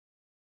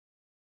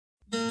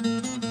Do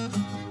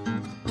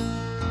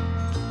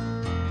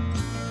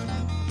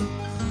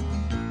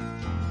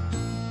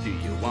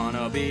you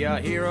wanna be a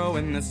hero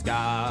in the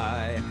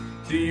sky?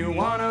 Do you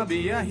wanna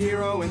be a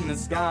hero in the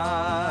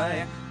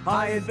sky?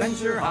 High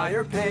adventure,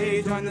 higher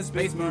pay, join the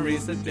Space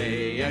Marines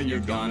today, and you're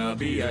gonna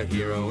be a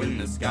hero in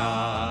the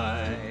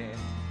sky.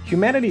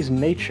 Humanity's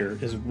nature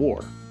is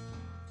war,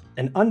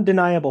 an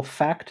undeniable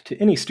fact to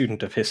any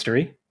student of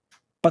history.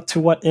 But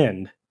to what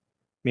end?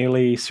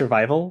 Merely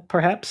survival,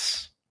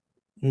 perhaps?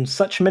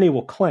 Such many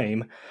will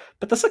claim,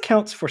 but this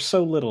accounts for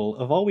so little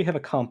of all we have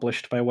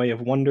accomplished by way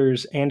of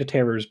wonders and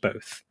terrors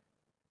both.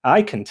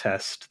 I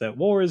contest that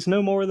war is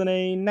no more than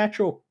a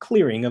natural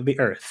clearing of the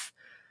earth,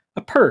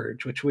 a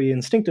purge which we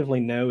instinctively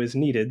know is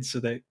needed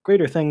so that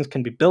greater things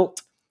can be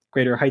built,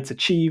 greater heights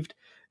achieved,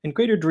 and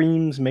greater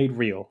dreams made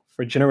real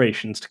for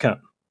generations to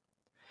come.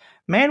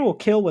 Man will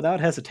kill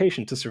without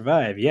hesitation to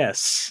survive,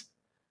 yes,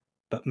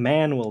 but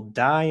man will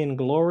die in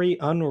glory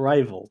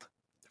unrivaled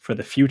for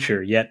the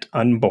future yet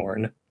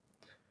unborn.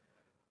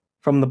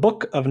 From the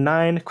Book of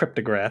Nine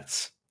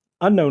Cryptographs,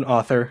 unknown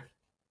author,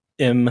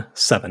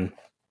 M7.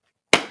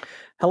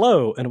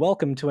 Hello, and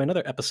welcome to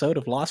another episode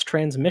of Lost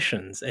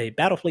Transmissions, a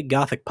Battlefleet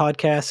Gothic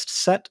podcast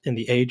set in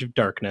the Age of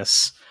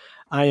Darkness.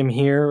 I am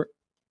here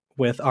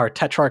with our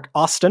Tetrarch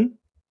Austin.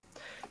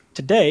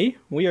 Today,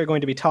 we are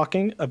going to be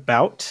talking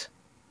about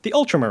the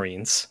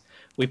Ultramarines.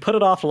 We put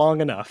it off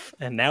long enough,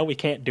 and now we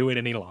can't do it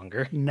any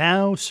longer.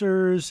 Now,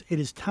 sirs, it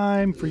is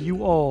time for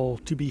you all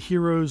to be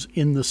heroes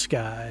in the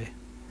sky.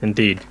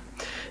 Indeed.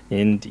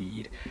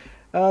 The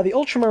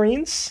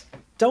Ultramarines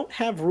don't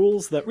have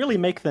rules that really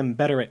make them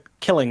better at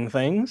killing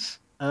things.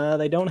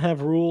 They don't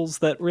have rules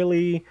that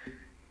really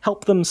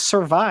help them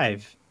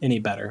survive any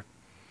better.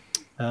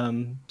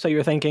 So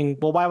you're thinking,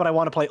 well, why would I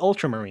want to play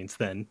Ultramarines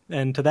then?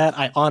 And to that,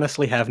 I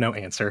honestly have no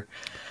answer.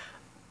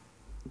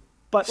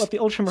 But what the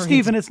Ultramarines...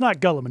 Stephen, it's not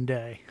Gulliman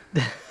Day.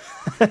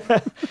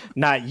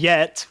 Not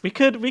yet. We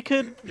could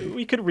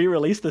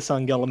re-release this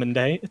on Gulliman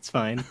Day. It's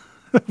fine.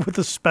 With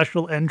a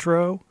special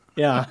intro.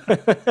 Yeah.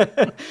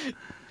 The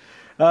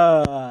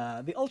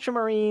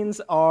Ultramarines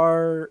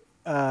are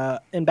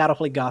in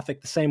Battlefleet Gothic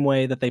the same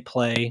way that they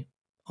play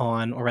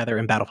on, or rather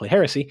in Battlefleet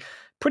Heresy,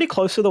 pretty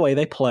close to the way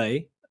they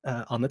play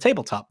on the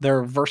tabletop.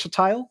 They're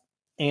versatile,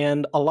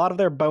 and a lot of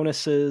their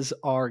bonuses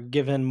are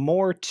given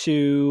more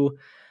to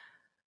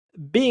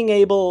being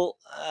able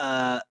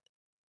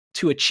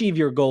to achieve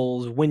your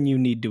goals when you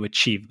need to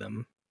achieve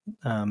them.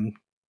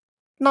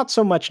 Not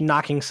so much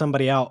knocking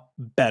somebody out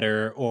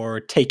better or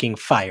taking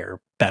fire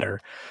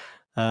better.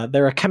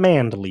 They're a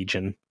command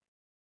legion.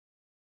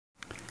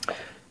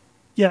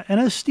 Yeah, and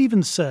as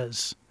Stephen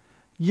says,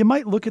 you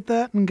might look at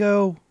that and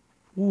go,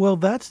 well,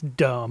 that's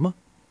dumb.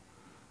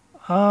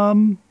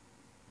 But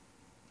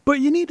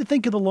you need to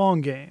think of the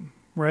long game,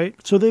 right?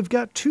 So they've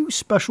got two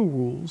special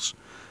rules.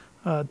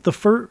 I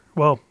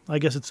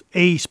guess it's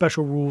a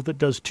special rule that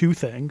does two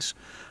things.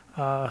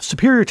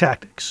 Superior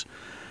tactics.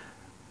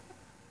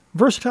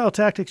 Versatile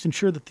tactics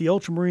ensure that the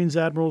Ultramarines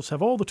admirals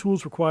have all the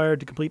tools required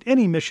to complete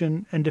any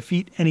mission and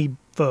defeat any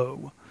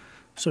foe.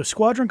 So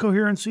squadron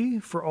coherency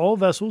for all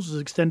vessels is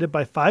extended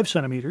by 5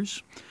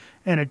 centimeters,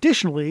 and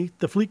additionally,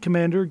 the fleet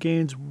commander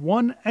gains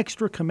 1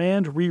 extra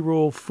command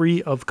reroll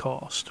free of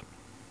cost.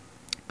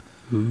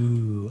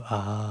 But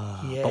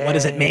what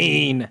does it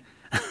mean?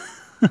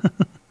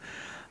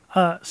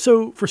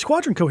 So for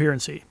squadron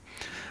coherency,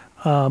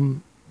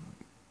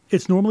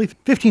 it's normally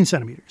 15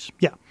 centimeters.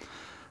 Yeah.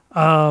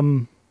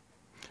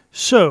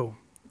 So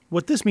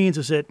what this means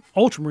is that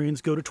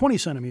Ultramarines go to 20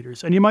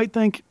 centimeters. And you might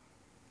think,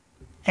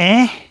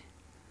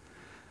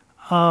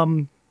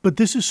 but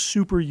this is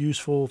super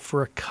useful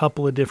for a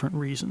couple of different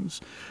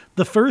reasons.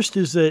 The first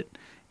is that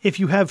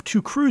if you have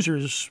 2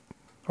 cruisers,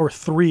 or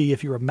 3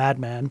 if you're a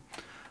madman,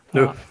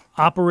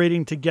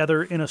 operating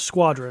together in a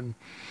squadron,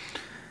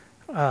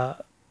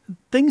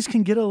 things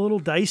can get a little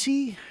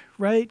dicey,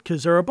 right?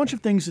 Because there are a bunch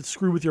of things that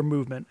screw with your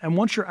movement. And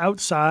once you're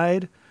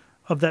outside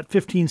of that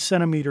 15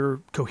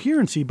 centimeter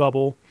coherency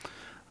bubble,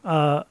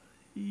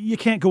 you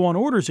can't go on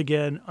orders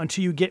again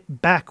until you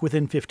get back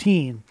within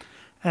 15.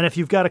 And if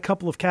you've got a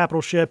couple of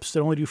capital ships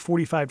that only do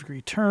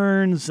 45-degree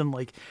turns, and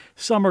like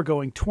some are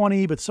going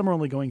 20, but some are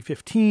only going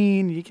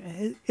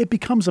 15, it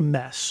becomes a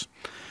mess.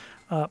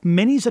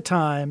 Many's a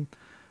time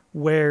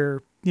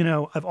where,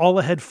 I've all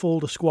ahead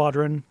full to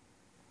squadron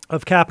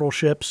of capital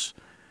ships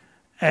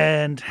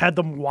and had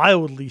them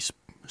wildly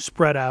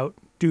spread out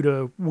due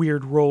to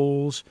weird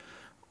rolls,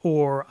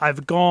 or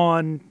I've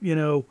gone,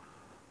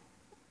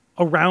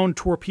 around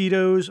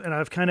torpedoes and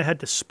I've kind of had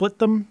to split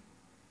them,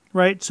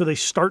 right? So they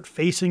start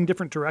facing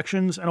different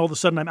directions, and all of a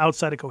sudden I'm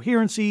outside of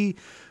coherency,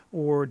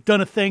 or done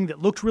a thing that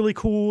looked really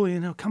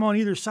cool, come on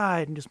either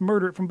side and just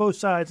murder it from both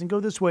sides and go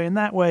this way and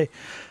that way,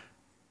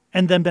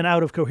 and then been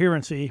out of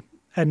coherency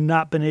and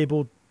not been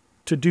able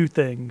to do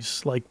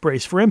things like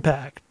brace for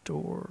impact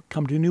or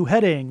come to new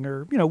heading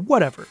or,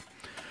 whatever.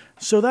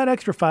 So that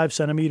extra 5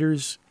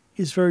 centimeters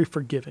is very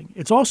forgiving.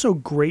 It's also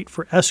great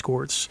for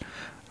escorts,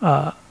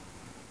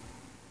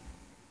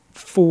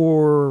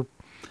 for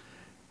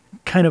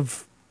kind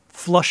of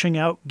flushing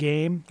out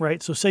game,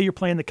 right? So say you're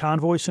playing the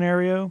convoy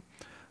scenario,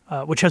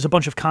 which has a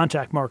bunch of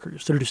contact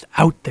markers that are just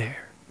out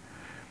there,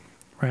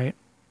 right?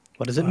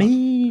 What does it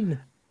mean?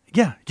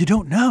 Yeah, you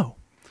don't know.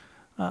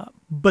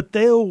 But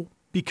they'll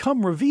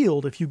become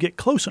revealed if you get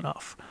close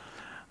enough,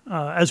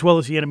 as well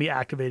as the enemy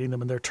activating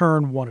them in their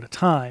turn one at a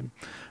time.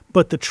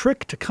 But the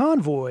trick to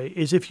convoy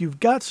is if you've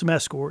got some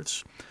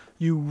escorts,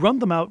 you run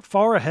them out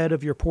far ahead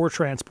of your poor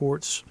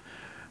transports,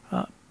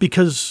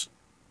 because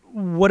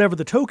whatever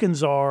the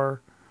tokens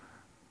are,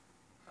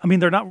 I mean,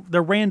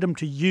 they're random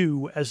to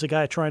you as the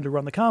guy trying to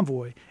run the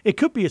convoy. It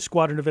could be a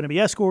squadron of enemy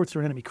escorts or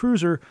an enemy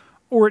cruiser,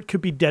 or it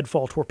could be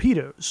deadfall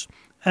torpedoes.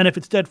 And if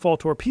it's deadfall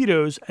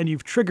torpedoes and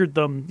you've triggered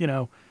them,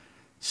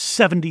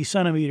 70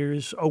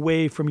 centimeters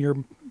away from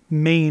your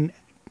main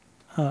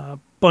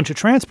bunch of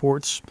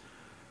transports,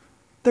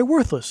 they're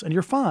worthless and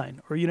you're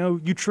fine. Or,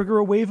 you trigger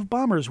a wave of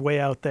bombers way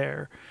out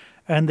there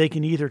and they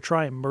can either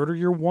try and murder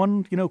your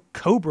one,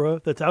 Cobra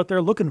that's out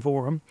there looking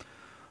for them,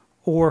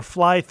 or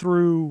fly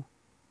through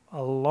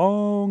a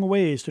long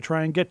ways to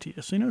try and get to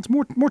you. So, it's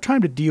more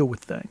time to deal with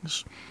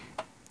things.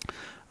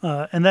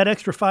 And that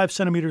extra 5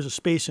 centimeters of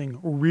spacing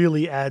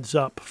really adds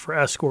up for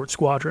escort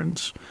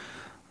squadrons.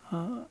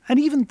 And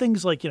even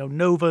things like,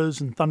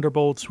 Novas and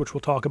Thunderbolts, which we'll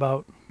talk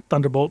about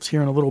Thunderbolts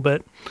here in a little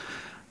bit.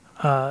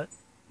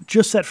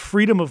 Just that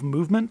freedom of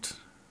movement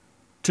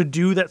to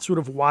do that sort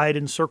of wide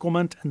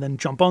encirclement and then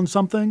jump on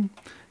something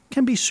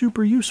can be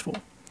super useful.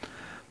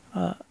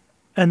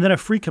 And then a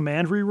free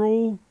command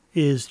reroll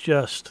is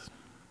just...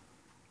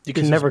 You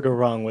can never go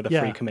wrong with a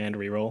free command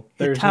reroll.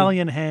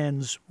 Italian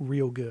hands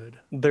real good.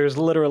 There's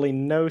literally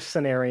no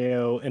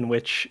scenario in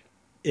which,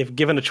 if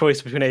given a choice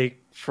between a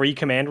free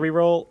command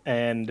reroll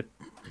and,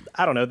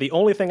 I don't know, the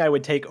only thing I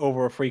would take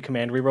over a free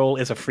command reroll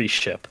is a free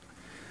ship.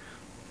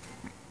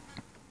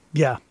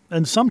 Yeah,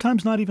 and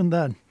sometimes not even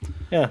then.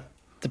 Yeah,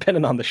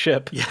 depending on the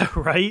ship. Yeah,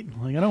 right?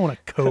 Like, I don't want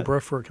a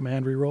Cobra for a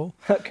command reroll.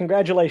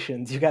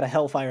 Congratulations, you got a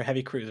Hellfire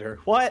heavy cruiser.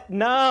 What?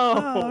 No!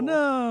 Oh,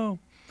 no!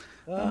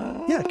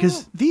 Yeah,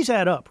 because these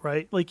add up,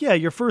 right? Like, yeah,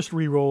 your first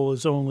reroll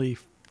is only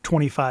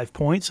 25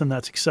 points, and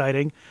that's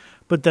exciting.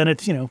 But then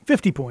it's,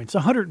 50 points,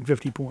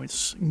 150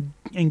 points.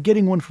 And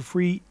getting one for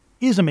free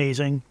is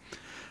amazing.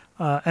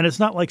 And it's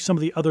not like some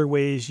of the other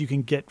ways you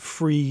can get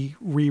free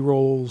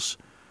rerolls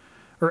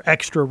or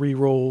extra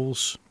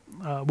rerolls,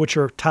 which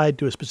are tied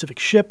to a specific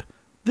ship.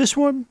 This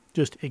one,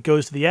 just it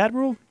goes to the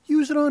Admiral,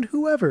 use it on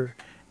whoever.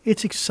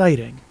 It's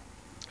exciting.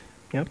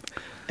 Yep.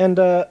 And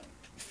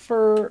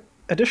for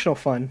additional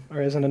fun,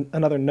 or as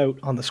another note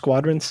on the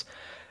squadrons,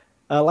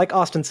 like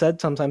Austin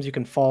said, sometimes you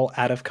can fall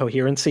out of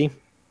coherency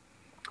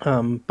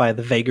by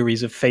the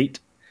vagaries of fate.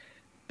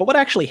 But what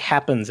actually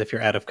happens if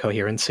you're out of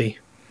coherency?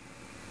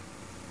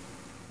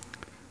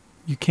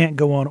 You can't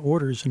go on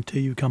orders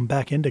until you come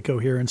back into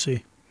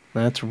coherency.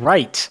 That's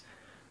right.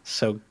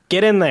 So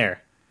get in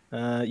there.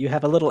 You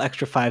have a little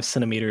extra 5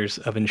 centimeters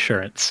of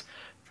insurance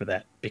for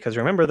that. Because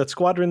remember that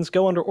squadrons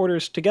go under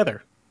orders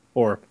together.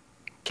 Or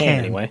can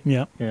anyway.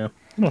 Yeah. Yeah.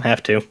 You don't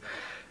have to.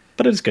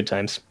 But it is good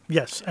times.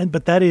 Yes.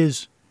 But that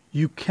is,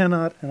 you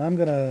cannot, and I'm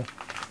going to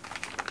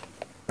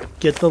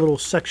get the little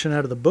section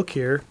out of the book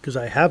here, because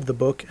I have the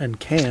book and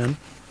can.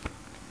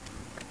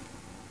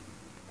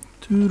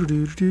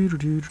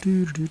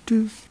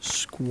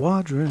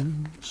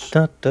 Squadrons.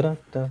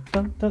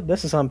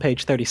 This is on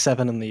page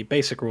 37 in the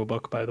basic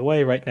rulebook, by the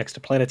way, right next to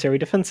planetary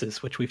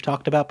defenses, which we've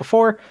talked about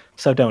before,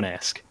 so don't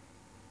ask.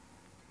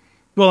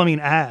 Well, I mean,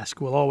 ask.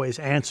 We'll always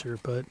answer,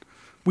 but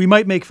we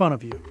might make fun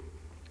of you.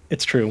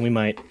 It's true, we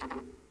might.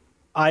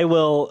 I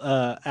will,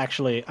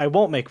 I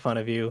won't make fun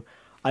of you.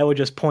 I will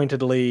just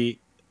pointedly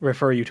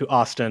refer you to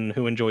Austin,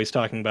 who enjoys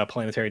talking about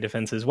planetary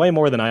defenses way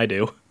more than I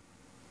do.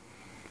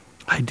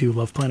 I do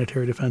love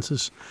planetary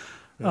defenses.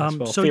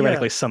 Well, so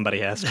theoretically, somebody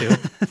has to.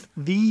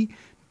 The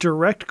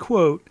direct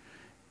quote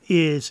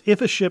is,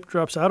 if a ship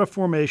drops out of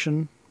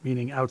formation,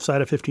 meaning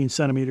outside of 15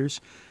 centimeters,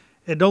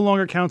 it no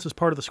longer counts as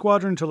part of the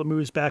squadron until it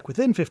moves back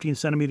within 15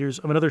 centimeters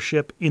of another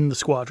ship in the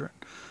squadron.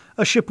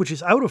 A ship which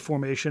is out of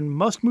formation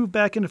must move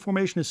back into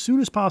formation as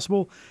soon as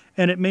possible,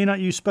 and it may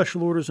not use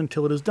special orders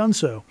until it has done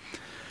so.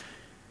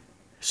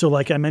 So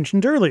like I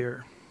mentioned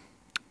earlier,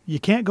 you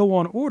can't go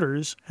on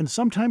orders, and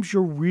sometimes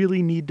you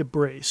really need to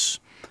brace.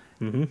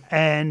 Mm-hmm.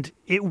 And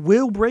it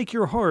will break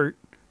your heart.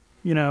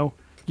 You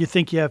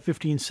think you have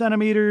 15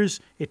 centimeters,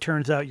 it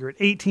turns out you're at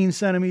 18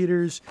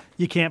 centimeters,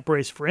 you can't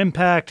brace for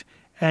impact,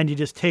 and you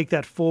just take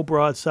that full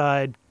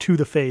broadside to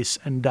the face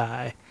and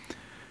die.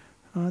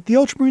 The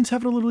Ultramarines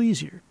have it a little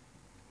easier.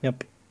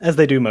 Yep, as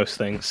they do most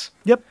things.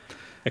 Yep.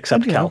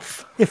 Except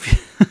Calth.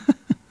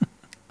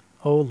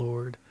 Oh,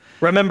 Lord.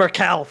 Remember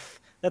Calth.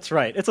 That's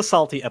right. It's a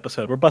salty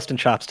episode. We're busting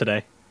chops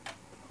today.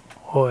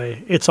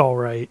 Boy, it's all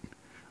right.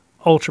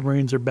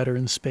 Ultramarines are better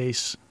in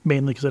space,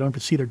 mainly because I don't have to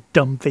see their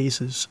dumb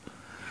faces.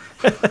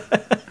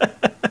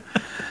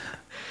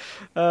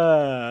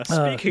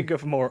 Speaking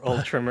of more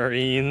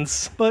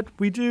Ultramarines. But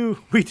we do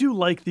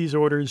like these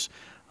orders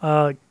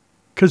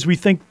because we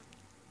think,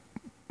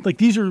 like,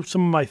 these are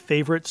some of my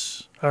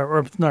favorites,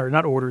 or no,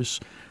 not orders,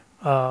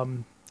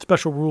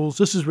 special rules.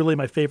 This is really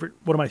one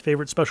of my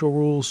favorite special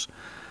rules,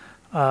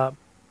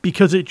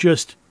 because it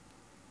just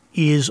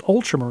is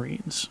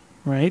Ultramarines,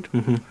 right?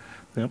 Mm-hmm.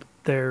 Yep.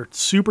 They're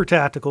super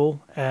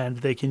tactical, and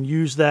they can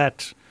use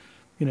that,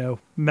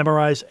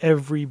 memorize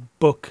every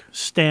book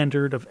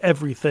standard of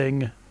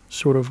everything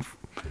sort of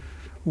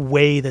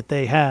way that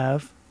they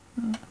have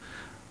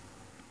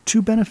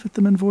to benefit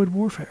them in Void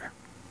Warfare.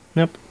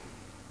 Yep.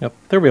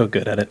 They're real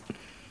good at it.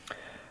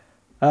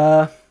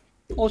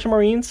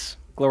 Ultramarines,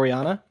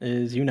 Gloriana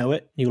is, you know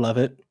it, you love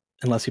it,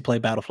 unless you play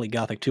Battlefleet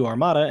Gothic 2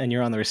 Armada and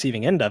you're on the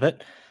receiving end of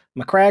it.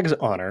 Macragge's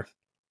Honor.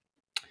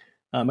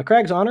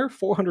 Macragge's Honor,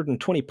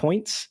 420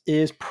 points,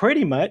 is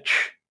pretty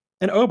much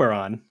an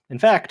Oberon. In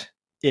fact,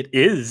 it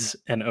is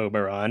an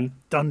Oberon.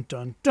 Dun,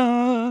 dun,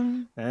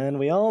 dun. And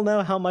we all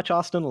know how much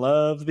Austin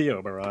loves the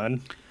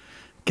Oberon.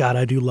 God,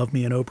 I do love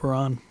me an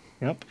Oberon.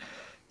 Yep.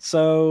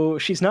 So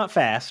she's not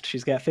fast.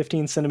 She's got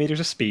 15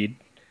 centimeters of speed,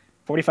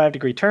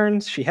 45-degree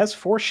turns. She has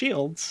 4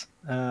 shields,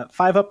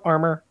 5 up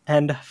armor,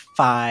 and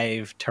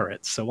 5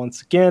 turrets. So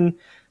once again,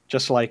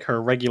 just like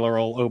her regular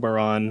old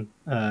Oberon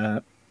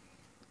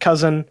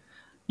cousin,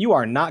 you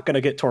are not going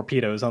to get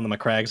torpedoes on the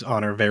Macragge's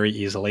Honor very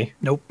easily.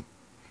 Nope.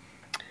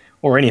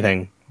 Or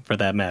anything, for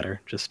that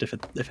matter. Just if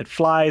it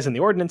flies in the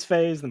ordnance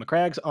phase, the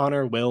Macragge's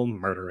Honor will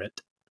murder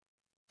it.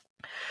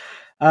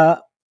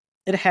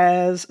 It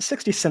has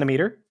 60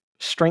 centimeter,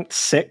 strength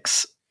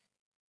 6,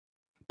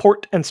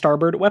 port and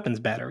starboard weapons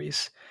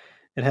batteries.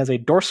 It has a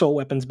dorsal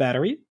weapons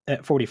battery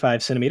at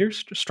 45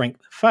 centimeters,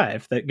 strength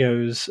 5, that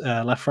goes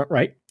left, front,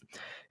 right.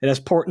 It has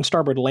port and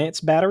starboard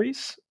lance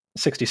batteries,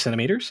 60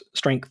 centimeters,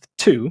 strength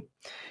 2.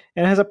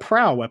 And it has a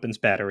prow weapons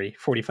battery,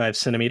 45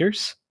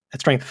 centimeters, at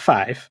strength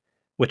 5,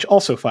 which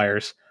also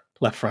fires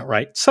left, front,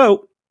 right.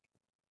 So,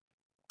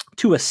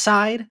 to a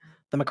side,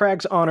 the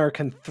Macragge's Honor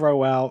can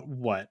throw out,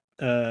 what?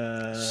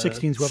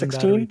 16's weapon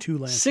battery, 2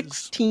 lances.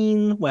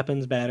 16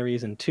 weapons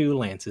batteries and 2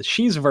 lances.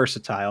 She's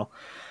versatile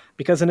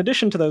because in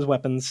addition to those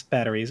weapons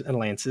batteries and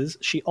lances,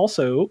 she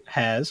also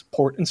has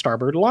port and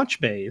starboard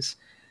launch bays.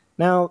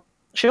 Now,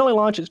 she only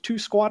launches 2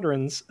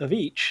 squadrons of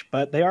each,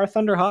 but they are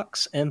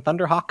Thunderhawks and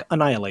Thunderhawk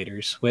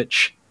Annihilators,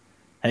 which,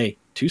 hey,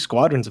 2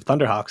 squadrons of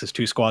Thunderhawks is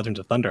 2 squadrons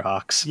of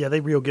Thunderhawks. Yeah, they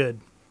real good.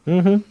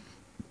 Mm-hmm.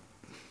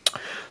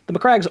 The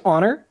Macragge's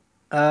Honor,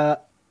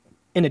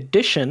 in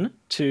addition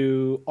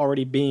to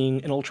already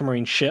being an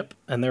Ultramarine ship,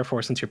 and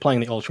therefore, since you're playing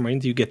the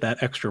Ultramarines, you get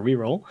that extra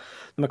reroll,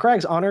 the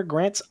Macragge's Honor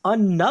grants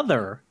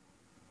another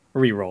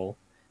reroll.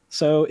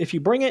 So if you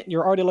bring it,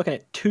 you're already looking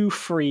at 2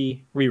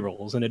 free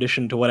rerolls in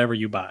addition to whatever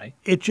you buy.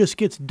 It just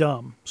gets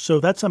dumb. So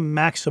that's a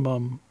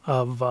maximum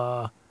of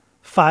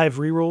 5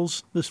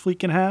 rerolls this fleet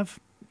can have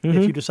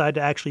if you decide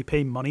to actually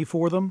pay money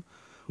for them.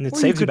 And it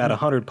saves you about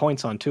 100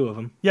 points on 2 of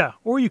them. Yeah,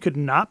 or you could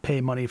not pay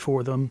money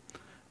for them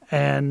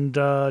and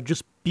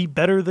just be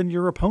better than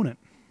your opponent.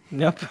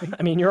 Yep.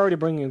 I mean, you're already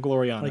bringing a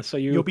Gloriana, so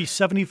you'll be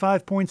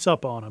 75 points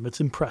up on them.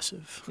 It's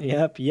impressive.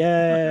 Yep.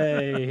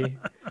 Yay.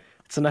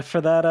 It's enough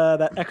for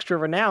that extra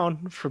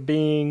renown for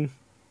being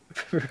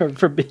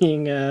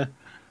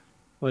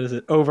what is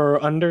it, over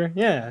or under?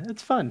 Yeah,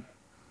 it's fun.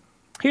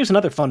 Here's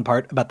another fun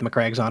part about the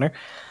Macragge's Honor.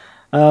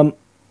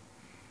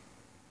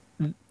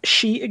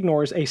 She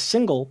ignores a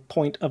single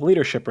point of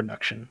leadership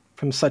reduction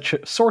from such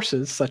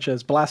sources such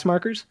as blast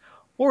markers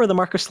or the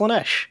Marker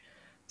Slanesh.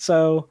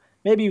 So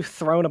maybe you've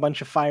thrown a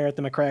bunch of fire at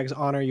the Macragge's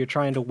Honor. You're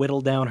trying to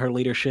whittle down her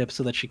leadership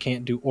so that she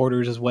can't do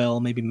orders as well.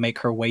 Maybe make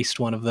her waste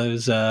one of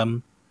those.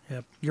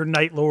 Your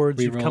Night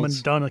Lords, you've come rerolls.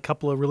 and done a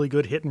couple of really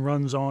good hit and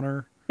runs on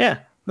her. Yeah,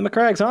 the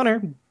Macragge's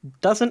Honor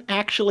doesn't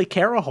actually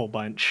care a whole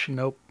bunch.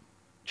 Nope.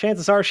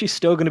 Chances are she's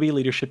still going to be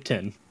leadership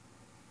 10.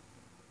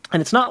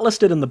 And it's not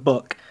listed in the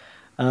book.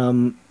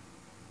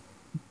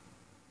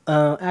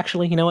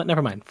 Actually, you know what?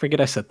 Never mind.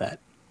 Forget I said that.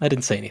 I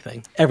didn't say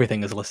anything.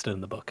 Everything is listed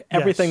in the book.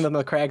 Everything that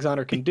the Macragge's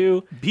Honor can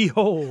do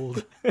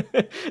Behold.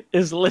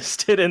 is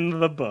listed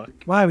in the book.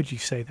 Why would you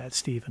say that,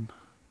 Stephen?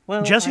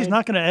 Well, Jesse's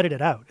not going to edit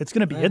it out. It's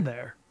going to be in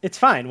there. It's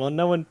fine. Well,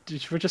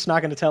 we're just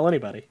not going to tell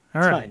anybody.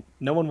 All it's right. fine.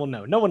 No one will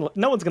know. No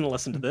one's going to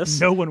listen to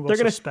this. No one will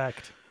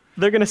suspect.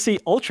 They're going to see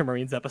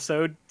Ultramarines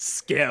episode,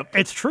 skip.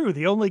 It's true.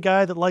 The only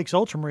guy that likes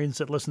Ultramarines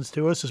that listens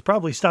to us has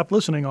probably stopped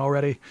listening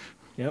already.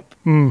 Yep.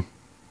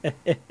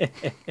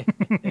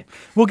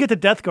 We'll get to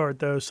Death Guard,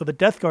 though, so the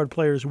Death Guard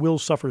players will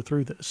suffer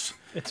through this.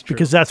 It's true.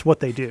 Because that's what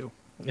they do.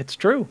 It's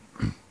true.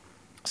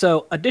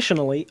 So,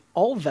 additionally,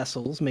 all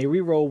vessels may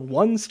reroll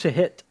ones to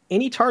hit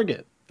any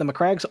target the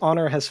Macragge's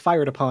Honor has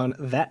fired upon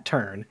that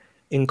turn,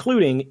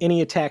 including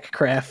any attack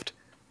craft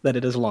that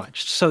it has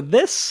launched. So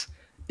this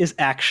is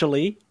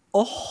actually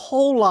a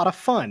whole lot of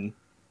fun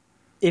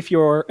if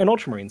you're an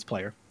Ultramarines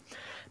player.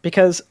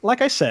 Because,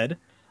 like I said,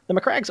 the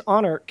Macragge's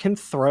Honor can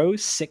throw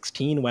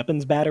 16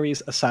 weapons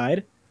batteries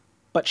aside,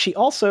 but she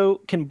also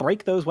can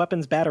break those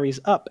weapons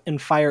batteries up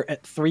and fire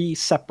at 3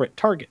 separate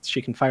targets.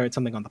 She can fire at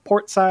something on the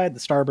port side,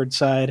 the starboard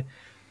side,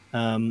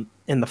 in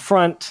the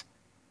front.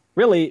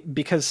 Really,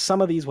 because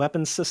some of these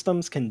weapons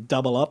systems can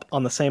double up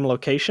on the same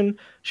location,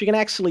 she can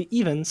actually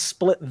even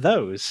split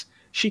those.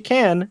 She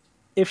can,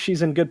 if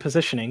she's in good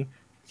positioning,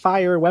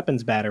 fire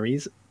weapons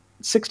batteries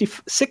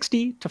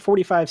 60 to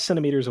 45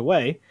 centimeters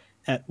away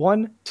at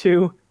 1,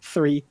 2,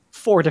 3,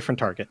 4 different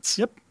targets.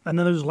 Yep. And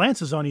then there's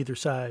lances on either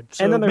side.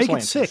 So And then there's make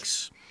lances. it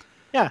 6.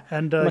 Yeah.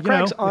 And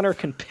McCragg's Honor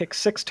can pick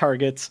 6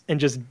 targets and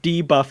just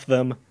debuff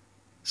them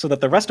so that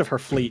the rest of her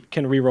fleet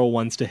can reroll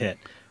ones to hit.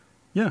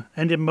 Yeah.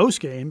 And in most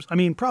games, I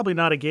mean, probably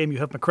not a game you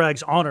have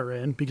McCragg's Honor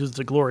in because it's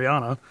a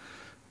Gloriana.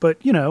 But,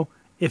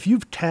 if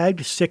you've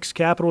tagged 6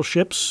 capital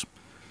ships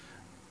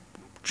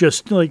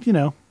just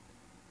to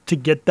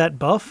get that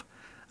buff,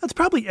 that's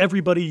probably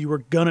everybody you were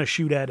going to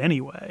shoot at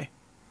anyway,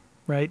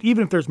 right?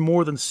 Even if there's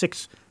more than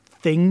 6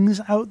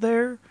 things out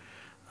there.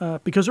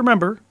 Because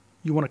remember,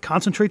 you want to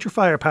concentrate your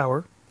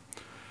firepower.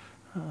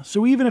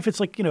 So even if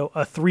it's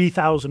a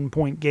 3,000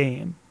 point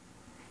game,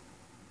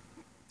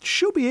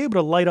 she'll be able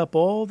to light up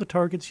all the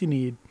targets you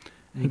need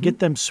and get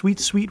them sweet,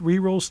 sweet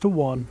rerolls to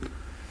 1.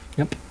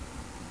 Yep.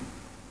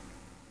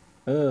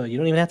 You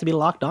don't even have to be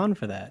locked on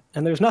for that.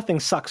 And there's nothing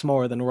sucks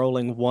more than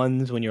rolling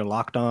 1s when you're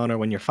locked on or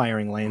when you're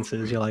firing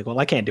lances. You're like, well,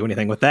 I can't do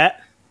anything with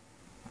that.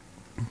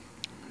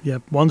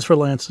 Yep, 1s for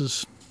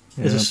lances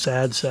is a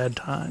sad, sad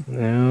time.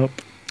 Nope.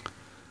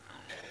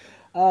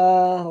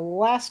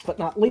 Last but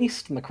not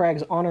least,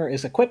 McCragg's Honor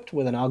is equipped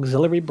with an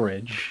auxiliary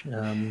bridge.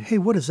 Hey,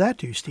 what does that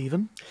do,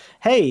 Stephen?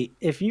 Hey,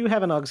 if you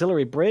have an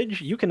auxiliary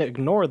bridge, you can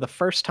ignore the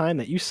first time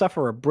that you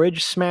suffer a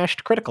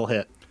bridge-smashed critical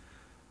hit.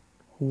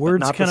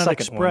 Words cannot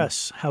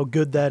express how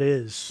good that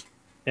is.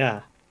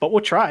 Yeah, but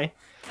we'll try.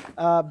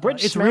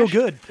 Bridge it's smashed, real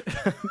good.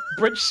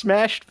 Bridge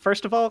smashed,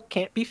 first of all,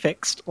 can't be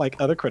fixed like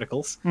other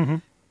criticals. Mm-hmm.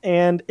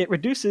 And it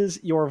reduces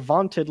your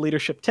vaunted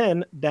leadership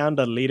 10 down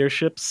to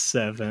leadership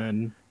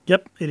 7.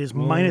 Yep, it is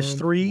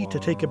 -3 to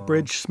take a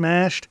bridge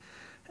smashed,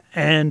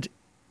 and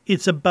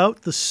it's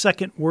about the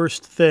second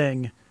worst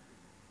thing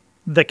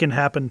that can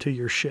happen to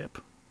your ship.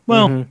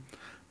 Well,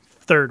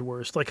 third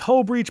worst. Like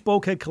hull breach,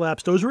 bulkhead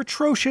collapse, those are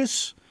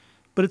atrocious,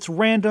 but it's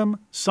random.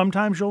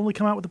 Sometimes you'll only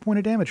come out with a point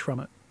of damage from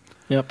it.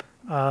 Yep.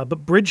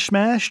 But bridge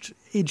smashed,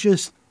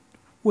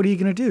 what are you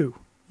going to do?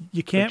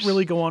 You can't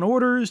really go on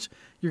orders.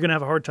 You're going to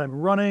have a hard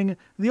time running.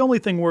 The only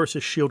thing worse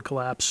is shield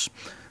collapse,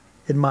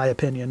 in my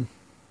opinion.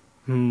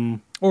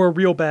 Or a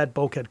real bad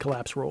bulkhead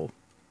collapse roll.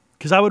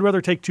 Because I would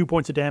rather take 2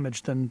 points of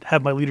damage than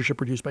have my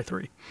leadership reduced by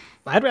 3.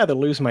 I'd rather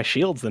lose my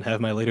shields than have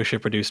my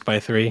leadership reduced by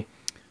 3.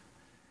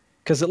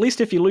 Because at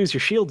least if you lose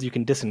your shields, you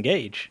can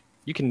disengage.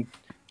 You can,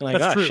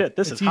 That's true. Shit,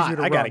 this It's is hot. easier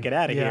to I gotta run. get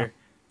out of Yeah. here.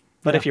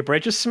 But if your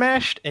bridge is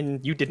smashed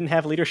and you didn't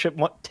have leadership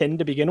 10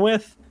 to begin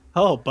with,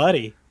 oh,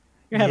 buddy,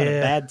 you're having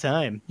a bad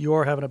time. You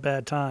are having a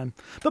bad time.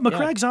 But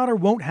McCragg's Honor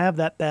won't have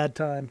that bad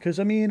time. Because,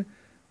 I mean,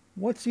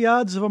 what's the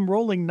odds of him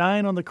rolling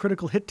 9 on the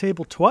critical hit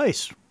table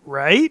twice,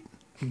 right?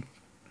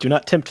 Do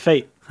not tempt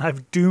fate.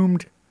 I've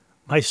doomed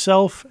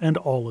myself and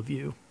all of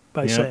you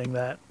by saying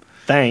that.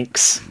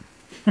 Thanks.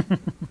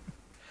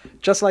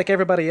 Just like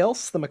everybody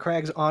else, the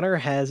McCragg's Honor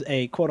has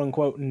a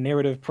quote-unquote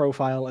narrative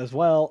profile as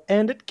well,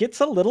 and it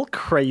gets a little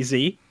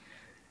crazy.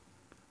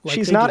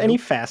 She's not any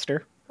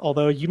faster,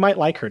 although you might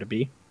like her to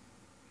be.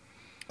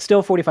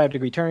 Still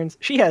 45-degree turns.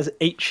 She has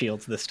 8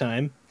 shields this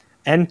time,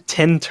 and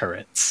 10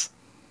 turrets.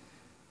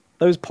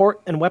 Those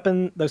port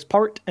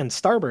and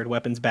starboard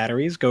weapons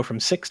batteries go from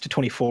 6 to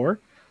 24.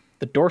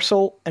 The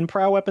dorsal and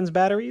prow weapons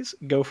batteries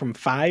go from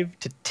 5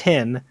 to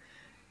 10,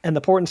 and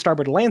the port and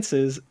starboard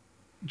lances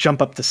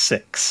jump up to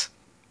 6.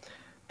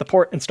 The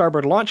port and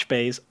starboard launch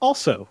bays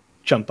also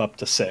jump up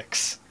to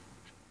 6.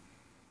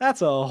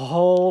 That's a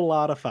whole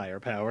lot of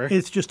firepower.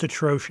 It's just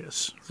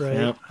atrocious, right?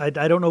 Yep.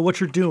 I don't know what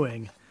you're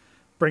doing,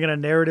 bringing a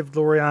narrative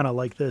Gloriana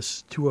like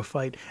this to a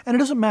fight. And it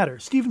doesn't matter.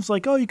 Steven's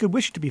like, oh, you could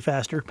wish it to be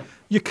faster.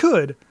 You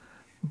could,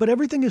 but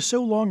everything is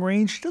so long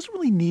range, it doesn't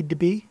really need to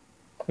be.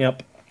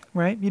 Yep.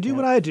 Right? You do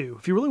what I do.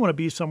 If you really want to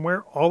be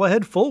somewhere, all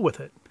ahead full with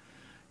it.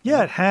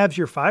 Yeah, it halves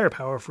your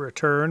firepower for a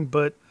turn,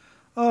 but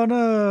oh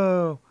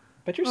no.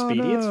 But you're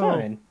speedy, it's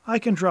fine. I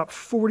can drop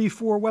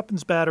 44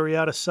 weapons battery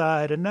out of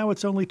side, and now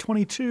it's only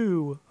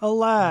 22.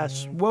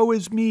 Alas, woe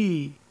is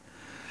me.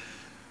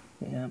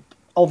 Yep.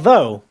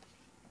 Although,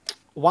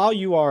 while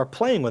you are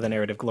playing with a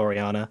narrative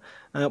Gloriana,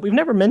 we've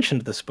never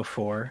mentioned this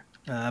before,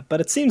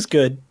 but it seems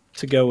good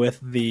to go with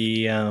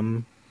the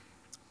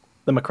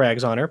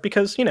McCragg's Honor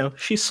because,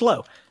 she's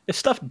slow. If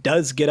stuff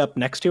does get up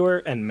next to her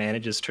and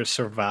manages to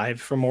survive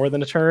for more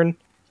than a turn,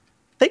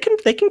 they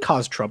can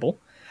cause trouble.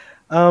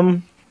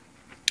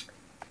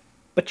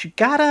 But you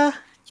gotta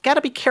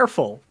be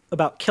careful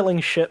about killing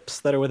ships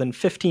that are within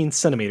 15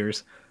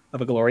 centimeters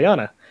of a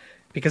Gloriana.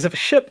 Because if a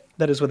ship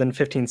that is within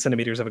 15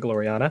 centimeters of a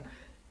Gloriana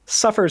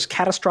suffers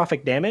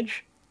catastrophic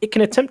damage, it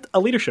can attempt a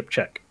leadership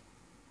check.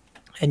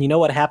 And you know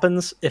what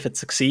happens if it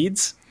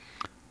succeeds?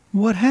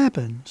 What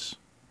happens?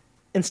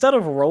 Instead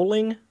of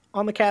rolling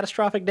on the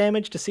catastrophic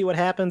damage to see what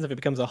happens, if it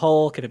becomes a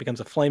Hulk, if it becomes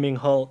a flaming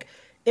Hulk,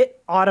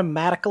 it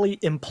automatically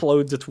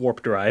implodes its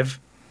warp drive.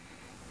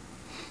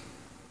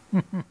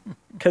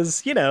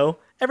 Because,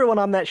 everyone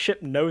on that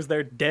ship knows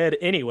they're dead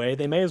anyway.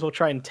 They may as well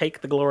try and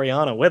take the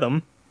Gloriana with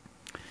them.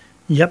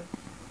 Yep.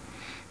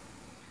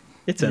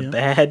 It's a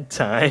bad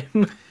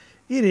time.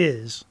 It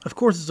is. Of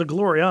course, it's a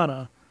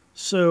Gloriana,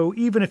 So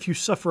even if you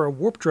suffer a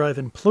warp drive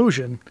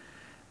implosion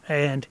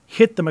and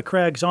hit the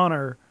McCragg's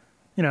Honor,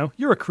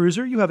 you're a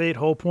cruiser, you have 8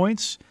 hull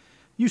points.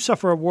 You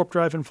suffer a warp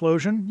drive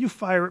implosion, you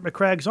fire at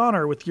McCragg's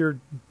Honor with your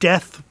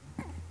death,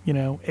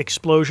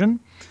 explosion.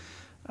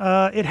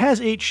 It has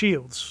 8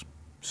 shields.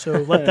 So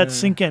let that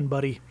sink in,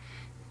 buddy.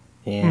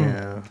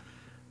 Yeah.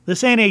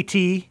 This ain't AT.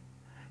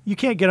 You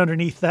can't get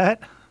underneath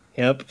that.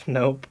 Yep,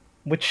 nope.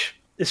 Which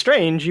is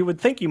strange. You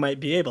would think you might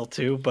be able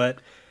to, but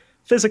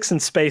physics in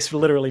space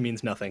literally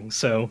means nothing,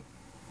 so...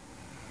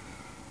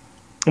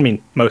 I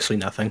mean, mostly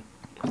nothing.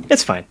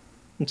 It's fine.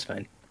 It's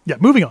fine. Yeah,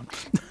 moving on.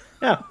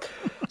 Yeah.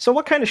 So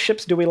what kind of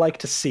ships do we like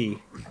to see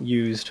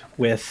used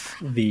with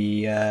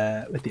the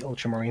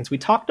Ultramarines? We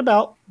talked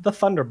about the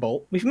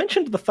Thunderbolt. We've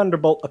mentioned the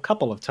Thunderbolt a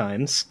couple of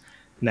times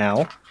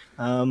now,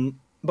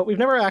 but we've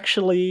never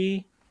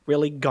actually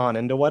really gone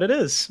into what it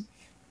is.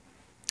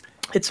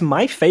 It's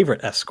my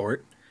favorite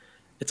escort.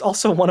 It's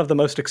also one of the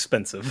most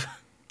expensive.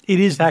 It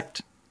is. In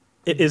fact,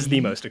 it is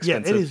the most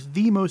expensive. Yeah, it is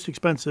the most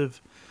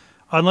expensive,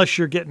 unless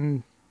you're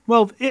getting,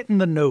 it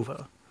and the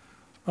Nova.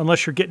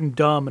 Unless you're getting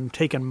dumb and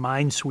taking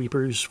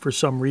minesweepers for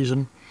some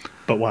reason.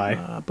 But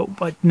why?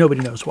 But nobody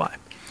knows why.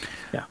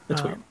 Yeah,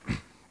 that's weird.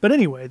 But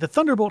anyway, the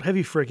Thunderbolt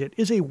Heavy Frigate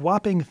is a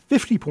whopping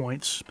 50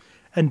 points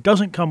and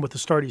doesn't come with the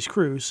Astartes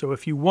crew. So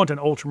if you want an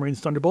Ultramarines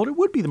Thunderbolt, it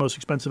would be the most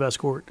expensive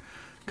escort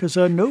because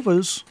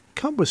Novas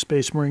come with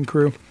Space Marine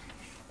crew.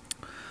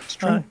 That's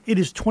true. It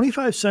is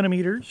 25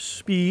 centimeters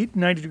speed,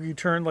 90-degree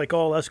turn like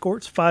all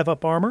escorts, 5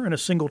 up armor, and a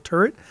single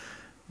turret,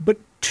 but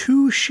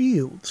 2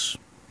 shields,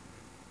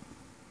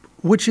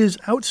 which is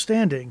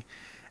outstanding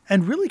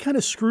and really kind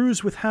of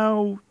screws with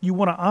how you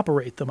want to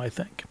operate them, I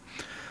think.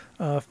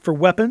 For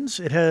weapons,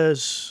 it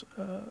has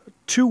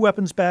 2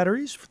 weapons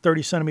batteries,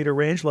 30-centimeter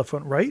range, left,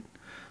 front, right.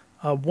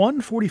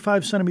 One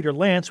 45-centimeter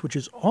lance, which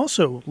is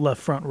also left,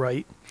 front,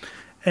 right.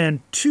 And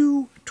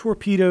 2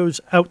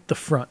 torpedoes out the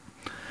front.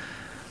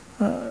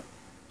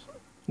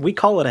 We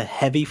call it a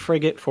heavy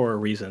frigate for a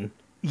reason.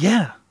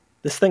 Yeah.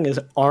 This thing is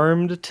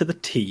armed to the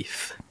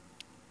teeth.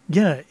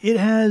 Yeah, it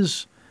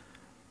has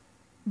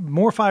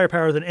more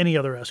firepower than any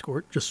other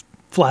escort, just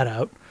flat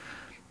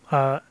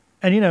out.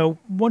 And,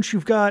 once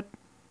you've got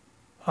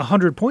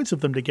 100 points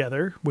of them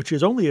together, which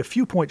is only a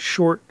few points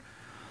short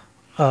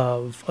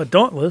of a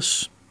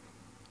Dauntless,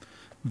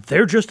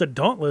 they're just a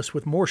Dauntless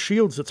with more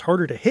shields that's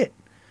harder to hit.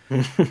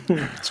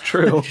 It's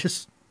true.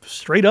 Just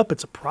straight up,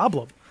 it's a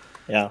problem.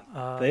 Yeah,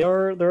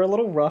 they're a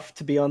little rough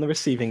to be on the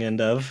receiving end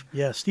of.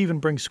 Yeah, Steven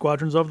brings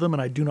squadrons of them,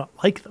 and I do not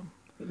like them.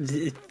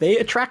 They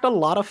attract a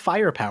lot of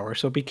firepower,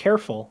 so be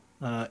careful.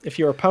 If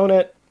your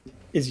opponent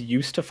is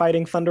used to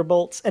fighting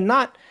Thunderbolts, and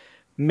not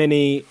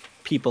many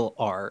people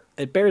are,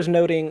 it bears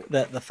noting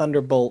that the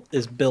Thunderbolt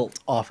is built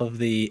off of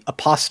the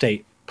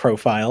Apostate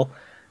profile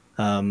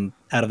out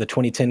of the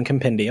 2010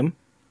 Compendium.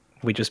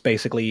 We just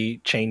basically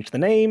changed the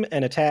name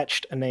and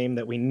attached a name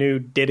that we knew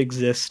did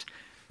exist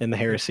in the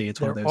Heresy.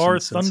 It's one of those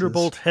instances. There are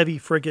Thunderbolt heavy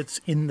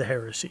frigates in the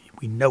Heresy.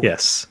 We know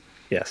it.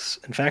 Yes.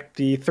 In fact,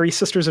 the 3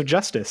 Sisters of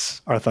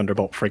Justice are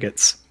Thunderbolt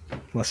frigates,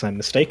 unless I'm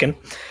mistaken.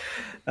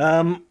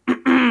 So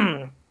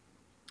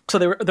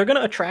they're going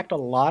to attract a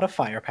lot of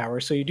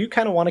firepower, so you do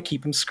kind of want to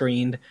keep them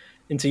screened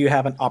until you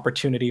have an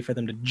opportunity for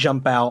them to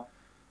jump out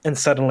and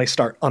suddenly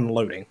start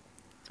unloading.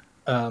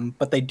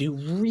 But they do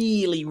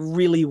really,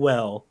 really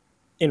well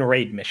in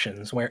raid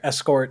missions, where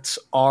escorts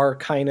are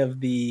kind of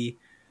the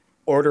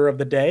order of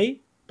the day,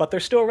 but they're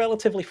still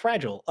relatively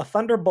fragile. A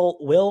Thunderbolt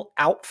will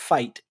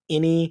outfight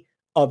any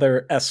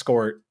other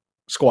escort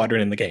squadron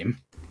in the game.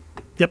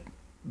 Yep.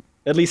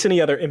 At least any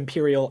other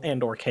Imperial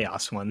and or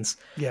Chaos ones.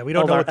 Yeah, we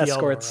don't know what the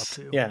escorts Eldar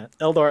are up to. Yeah,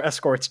 Eldar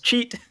escorts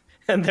cheat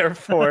and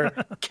therefore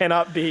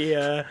cannot be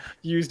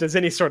used as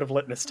any sort of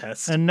litmus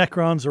test. And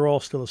Necrons are all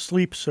still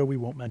asleep, so we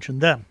won't mention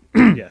them.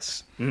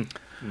 Yes.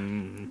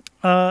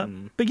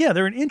 But yeah,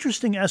 they're an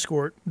interesting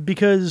escort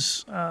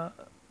because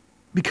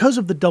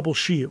of the double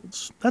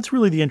shields. That's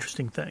really the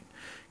interesting thing.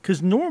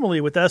 Because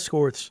normally with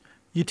escorts,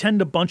 you tend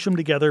to bunch them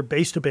together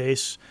base to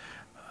base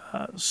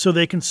so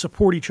they can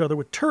support each other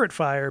with turret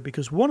fire,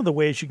 because one of the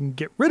ways you can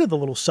get rid of the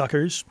little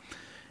suckers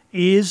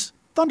is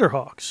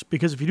Thunderhawks.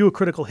 Because if you do a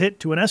critical hit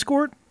to an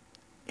escort,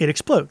 it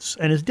explodes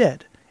and is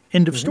dead.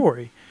 End of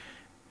story.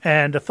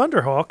 And a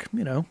Thunderhawk,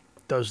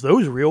 does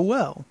those real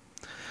well.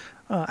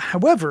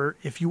 However,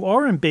 if you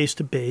are in base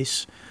to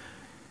base,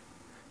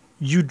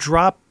 you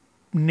drop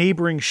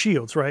neighboring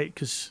shields, right?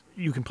 Because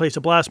you can place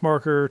a blast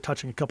marker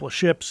touching a couple of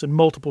ships and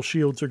multiple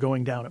shields are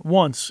going down at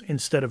once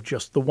instead of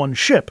just the one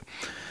ship.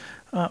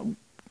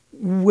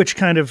 Which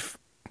kind of,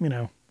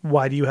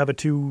 why do you have a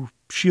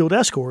 2-shield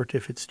escort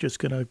if it's just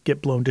going to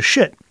get blown to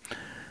shit?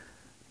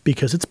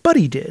 Because it's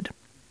Buddy did.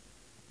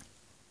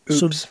 Oops.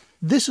 So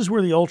this is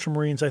where the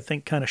Ultramarines, I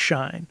think, kind of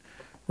shine,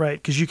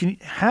 right? Because you can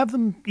have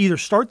them either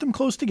start them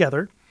close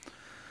together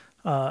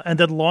and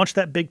then launch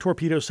that big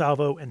torpedo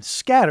salvo and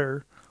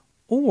scatter,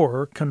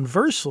 or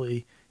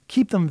conversely,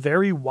 keep them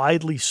very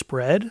widely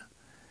spread.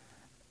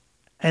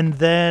 And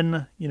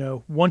then,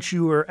 once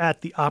you are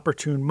at the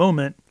opportune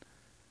moment,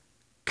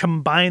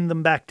 combine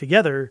them back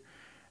together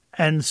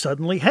And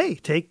suddenly, hey,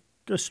 take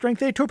a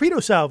strength 8 torpedo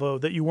salvo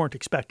that you weren't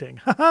expecting.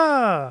 Ha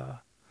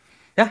ha!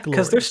 Yeah,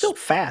 because they're Glorious. still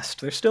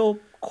fast. They're still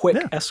quick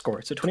Yeah.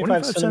 escorts. At 25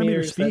 25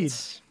 centimeter centimeters, speed.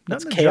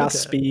 that's Nothing to chaos joke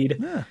at.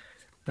 speed.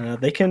 Yeah.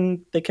 They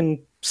can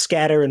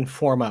scatter and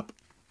form up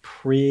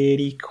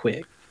pretty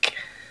quick.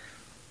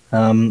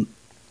 They're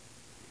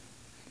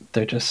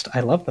just,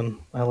 I love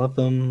them. I love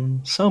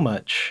them so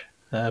much.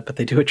 But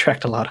they do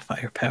attract a lot of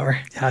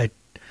firepower. I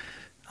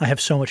have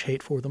so much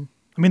hate for them.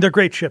 I mean, they're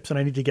great ships, and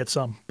I need to get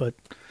some, but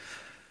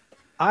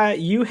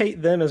You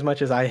hate them as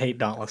much as I hate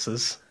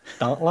Dauntlesses.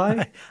 Don't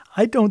lie.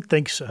 I don't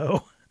think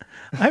so.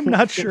 I'm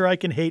not sure I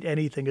can hate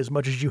anything as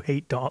much as you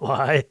hate Don't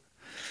Lie.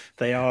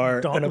 They are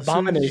an Dauntlesses,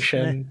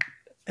 abomination,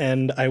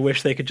 and I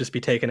wish they could just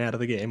be taken out of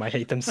the game. I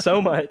hate them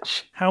so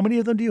much. How many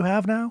of them do you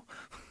have now?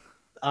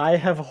 I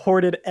have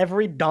hoarded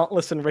every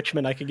Dauntless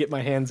enrichment I could get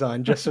my hands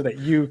on just so that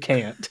you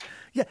can't.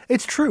 Yeah,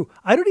 it's true.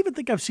 I don't even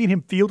think I've seen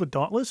him field a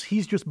Dauntless.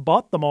 He's just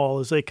bought them all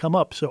as they come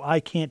up, so I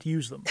can't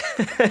use them.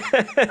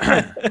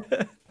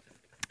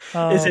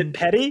 Is it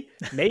petty?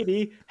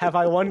 Maybe. Have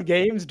I won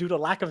games due to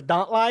lack of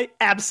Dauntlie?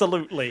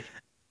 Absolutely.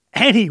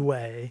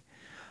 Anyway,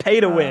 Pay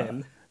to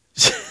win.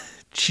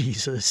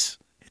 Jesus.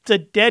 It's a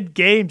dead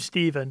game,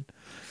 Steven.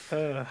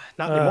 Not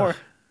anymore.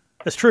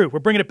 That's true. We're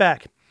bringing it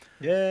back.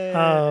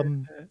 Yeah.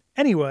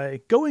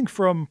 Anyway, going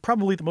from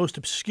probably the most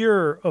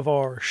obscure of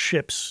our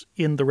ships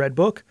in the Red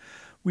Book,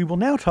 we will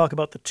now talk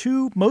about the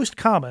two most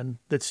common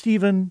that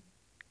Steven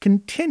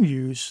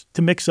continues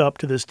to mix up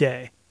to this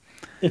day.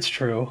 It's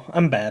true.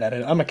 I'm bad at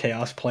it. I'm a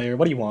chaos player.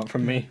 What do you want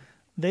from me?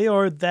 They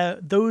are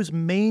those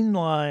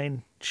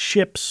mainline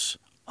ships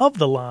of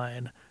the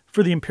line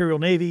for the Imperial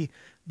Navy,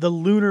 the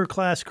Lunar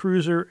class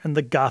cruiser and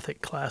the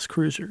Gothic class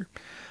cruiser.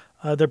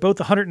 They're both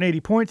 180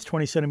 points,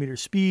 20 centimeter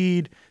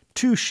speed,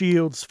 2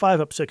 shields,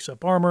 5 up, 6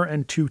 up armor,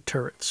 and 2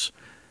 turrets.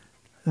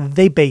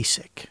 They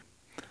basic.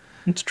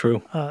 It's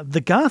true.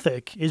 The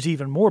Gothic is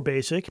even more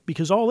basic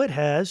because all it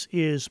has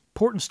is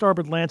port and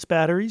starboard lance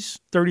batteries,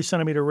 30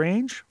 centimeter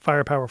range,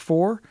 firepower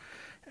 4,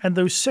 and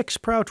those 6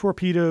 prow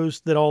torpedoes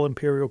that all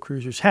Imperial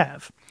cruisers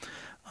have.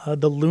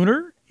 The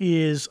Lunar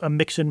is a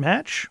mix and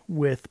match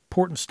with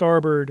port and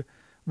starboard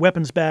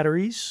weapons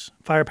batteries,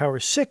 firepower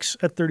 6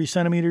 at 30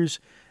 centimeters,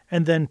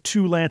 and then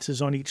 2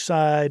 lances on each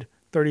side,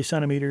 30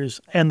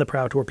 centimeters, and the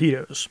prow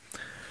torpedoes.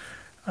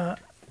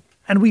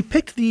 And we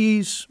picked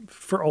these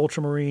for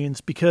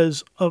Ultramarines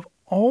because of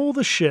all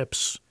the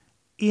ships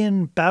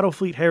in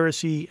Battlefleet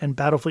Heresy and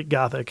Battlefleet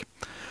Gothic,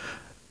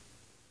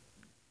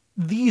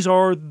 these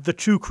are the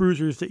 2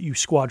 cruisers that you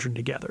squadron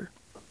together.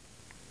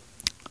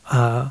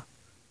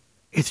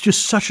 It's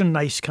just such a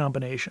nice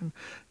combination.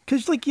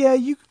 Because,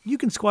 you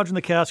can squadron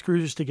the Chaos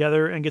Cruisers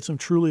together and get some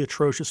truly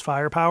atrocious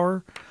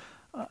firepower,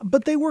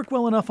 but they work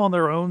well enough on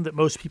their own that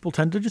most people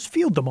tend to just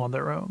field them on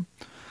their own.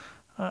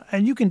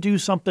 And you can do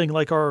something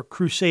like our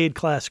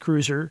Crusade-class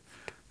cruiser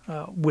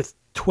with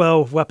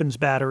 12 weapons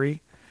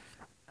battery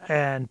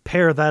and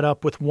pair that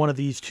up with one of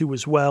these 2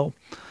 as well.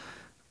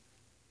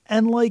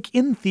 And,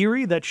 in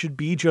theory, that should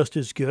be just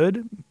as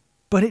good,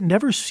 but it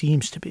never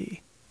seems to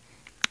be.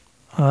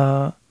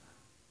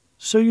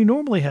 So you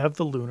normally have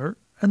the Lunar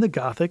and the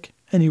Gothic,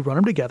 and you run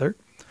them together.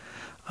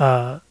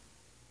 I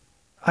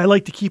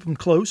like to keep them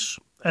close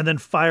and then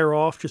fire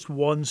off just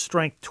one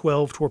strength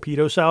 12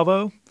 torpedo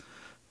salvo,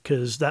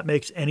 because that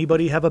makes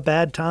anybody have a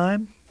bad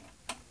time.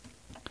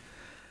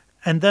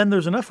 And then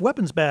there's enough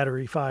weapons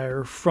battery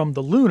fire from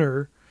the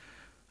Lunar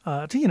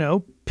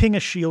to, ping a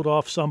shield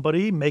off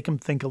somebody, make them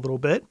think a little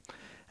bit.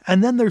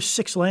 And then there's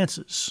 6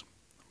 lances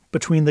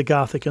between the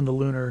Gothic and the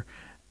Lunar,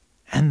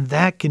 and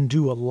that can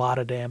do a lot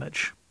of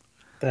damage.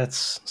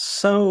 That's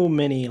so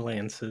many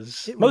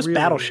lances. Most really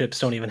battleships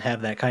is. Don't even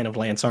have that kind of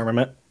lance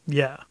armament.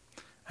 Yeah.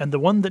 And the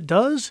one that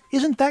does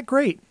isn't that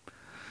great.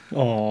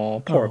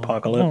 Oh, poor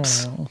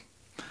Apocalypse.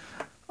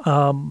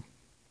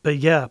 But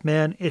yeah,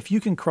 man, if you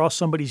can cross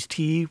somebody's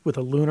T with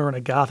a Lunar and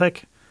a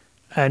Gothic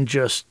and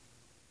just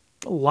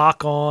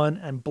lock on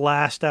and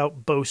blast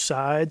out both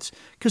sides,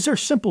 because they're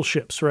simple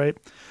ships, right?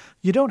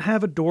 You don't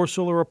have a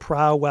dorsal or a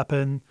prow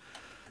weapon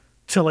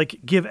to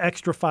give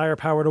extra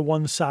firepower to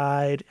one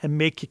side and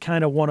make you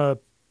kind of want to,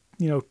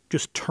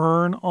 just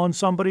turn on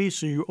somebody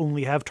so you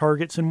only have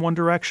targets in one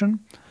direction,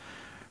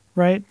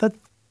 right?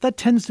 That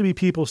tends to be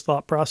people's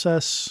thought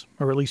process,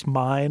 or at least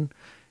mine,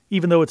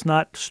 even though it's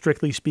not,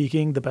 strictly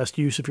speaking, the best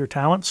use of your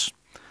talents.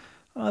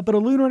 But a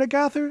Lunar and a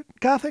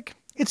Gothic,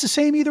 it's the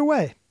same either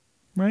way,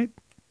 right?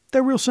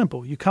 They're real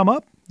simple. You come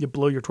up, you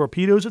blow your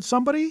torpedoes at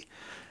somebody,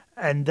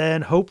 and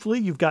then hopefully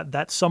you've got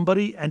that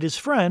somebody and his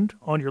friend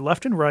on your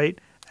left and right,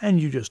 and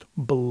you just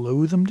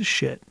blow them to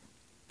shit.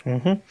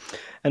 Mm-hmm.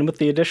 And with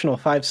the additional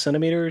 5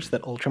 centimeters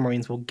that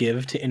Ultramarines will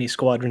give to any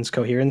squadron's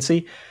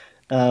coherency,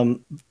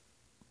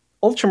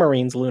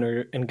 Ultramarines,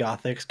 Lunar, and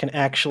Gothics can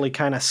actually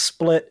kind of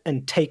split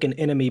and take an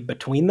enemy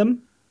between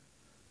them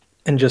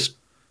and just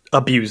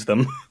abuse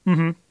them.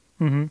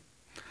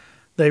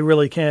 They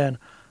really can.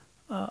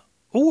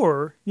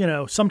 Or,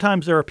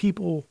 sometimes there are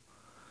people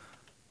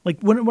Like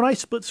when I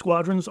split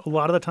squadrons, a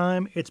lot of the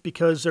time it's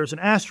because there's an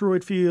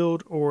asteroid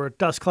field or a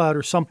dust cloud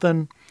or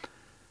something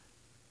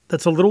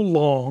that's a little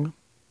long,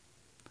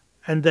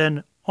 and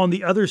then on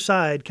the other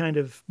side, kind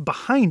of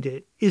behind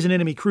it, is an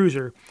enemy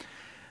cruiser,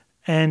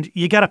 and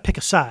you got to pick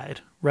a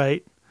side,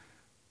 right?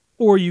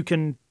 Or you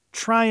can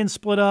try and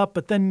split up,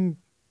 but then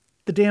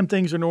the damn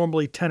things are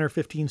normally 10 or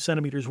 15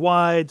 centimeters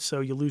wide, so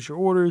you lose your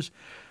orders.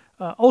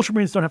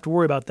 Ultramarines don't have to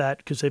worry about that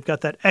because they've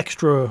got that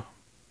extra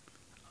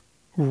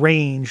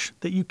range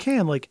that you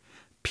can like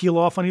peel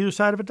off on either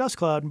side of a dust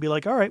cloud and be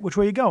like, all right, which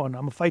way you going?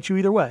 I'm gonna fight you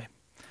either way.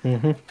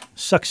 Mm-hmm.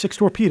 Suck 6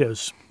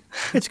 torpedoes.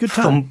 It's a good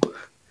time.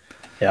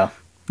 Yeah.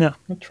 Yeah.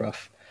 That's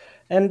rough.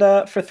 And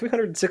for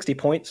 360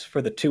 points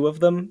for the two of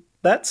them,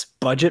 that's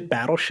budget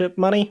battleship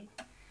money.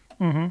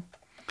 Mm-hmm.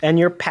 And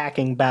you're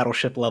packing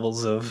battleship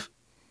levels of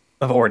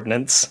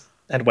ordnance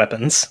and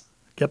weapons.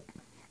 Yep.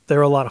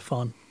 They're a lot of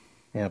fun.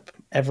 Yep.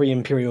 Every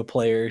Imperial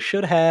player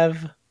should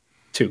have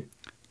 2.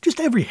 Just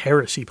every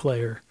heresy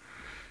player.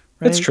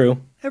 Right? It's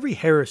true. Every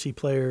heresy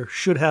player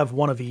should have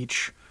one of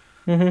each.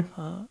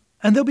 Mm-hmm.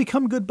 And they'll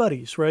become good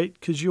buddies, right?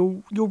 Because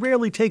you'll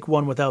rarely take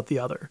one without the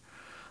other.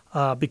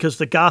 Because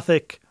the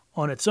Gothic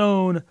on its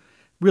own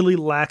really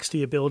lacks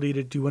the ability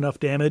to do enough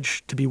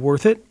damage to be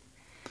worth it.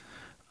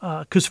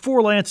 Because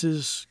 4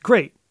 lances,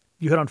 great.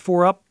 You hit on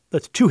 4 up,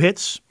 that's 2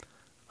 hits.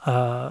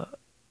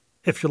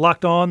 If you're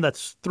locked on,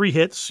 that's 3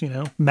 hits,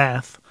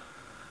 math.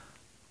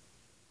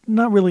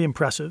 Not really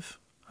impressive.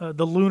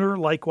 The lunar,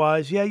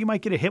 likewise. Yeah, you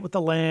might get a hit with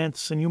the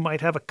lance, and you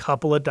might have a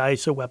couple of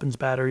dice of weapons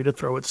battery to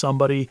throw at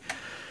somebody.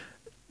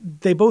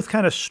 They both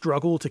kind of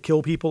struggle to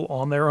kill people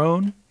on their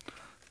own.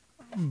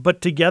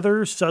 But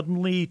together,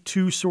 suddenly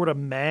 2 sort of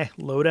meh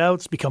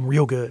loadouts become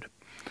real good.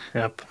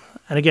 Yep.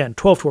 And again,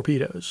 12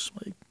 torpedoes.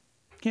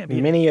 Can't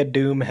be Many a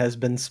doom has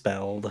been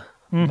spelled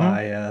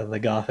by the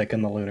Gothic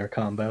and the lunar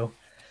combo.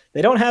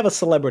 They don't have a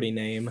celebrity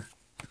name,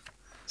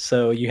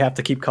 so you have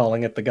to keep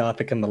calling it the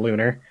Gothic and the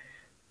lunar.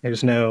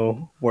 There's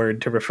no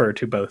word to refer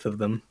to both of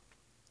them.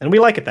 And we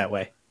like it that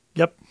way.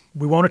 Yep.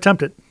 We won't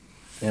attempt it.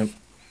 Yep.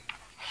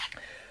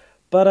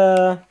 But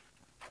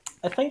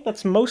I think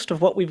that's most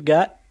of what we've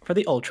got for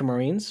the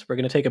Ultramarines. We're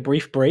going to take a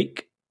brief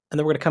break, and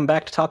then we're going to come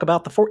back to talk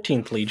about the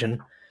 14th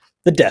Legion,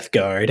 the Death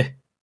Guard.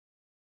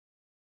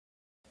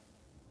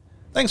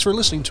 Thanks for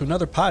listening to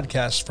another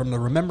podcast from the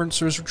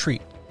Remembrancers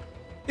Retreat.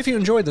 If you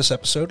enjoyed this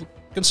episode,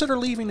 consider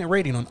leaving a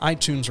rating on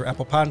iTunes or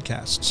Apple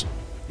Podcasts.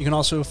 You can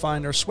also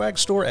find our swag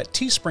store at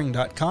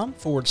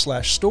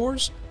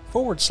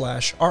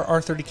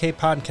teespring.com/stores/RR30K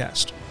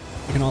podcast.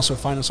 You can also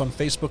find us on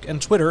Facebook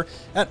and Twitter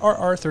at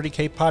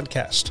RR30K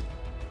podcast.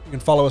 You can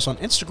follow us on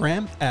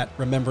Instagram at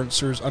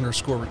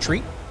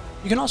Remembrancers_retreat.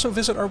 You can also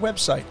visit our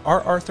website,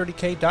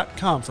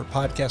 RR30K.com, for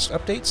podcast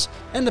updates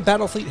and the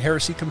Battlefleet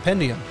Heresy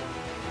Compendium.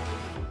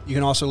 You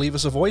can also leave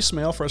us a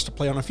voicemail for us to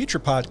play on a future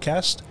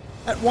podcast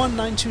at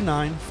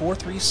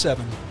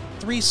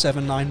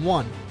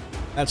 1-929-437-3791.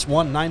 That's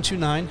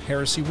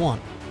 1-929-HERESY1.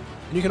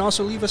 And you can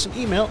also leave us an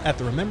email at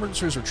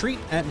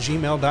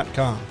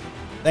theremembrancersretreat@gmail.com.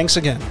 Thanks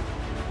again.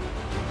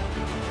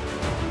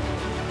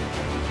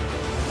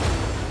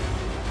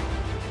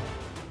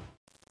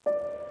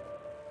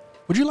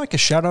 Would you like a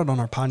shout-out on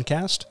our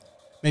podcast?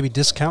 Maybe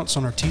discounts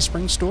on our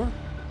Teespring store?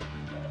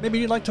 Maybe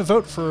you'd like to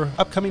vote for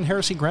upcoming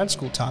Heresy grad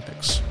school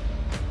topics?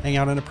 Hang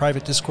out in a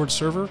private Discord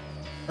server?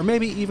 Or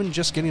maybe even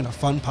just getting a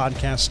fun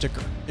podcast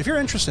sticker? If you're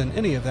interested in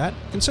any of that,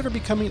 consider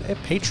becoming a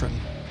patron.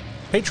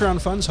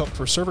 Patreon funds help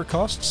for server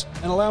costs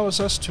and allows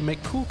us to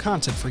make cool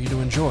content for you to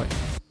enjoy.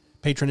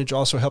 Patronage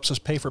also helps us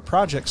pay for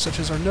projects such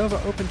as our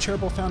Nova Open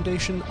Charitable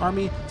Foundation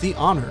Army The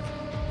Honored,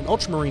 an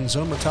Ultramarine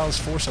Zone Mortalis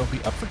Force that will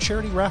be up for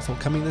charity raffle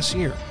coming this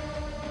year.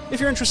 If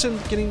you're interested in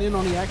getting in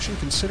on the action,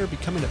 consider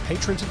becoming a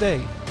patron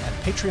today at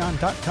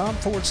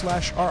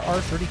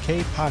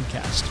patreon.com/RR30K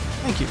podcast.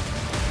 Thank you.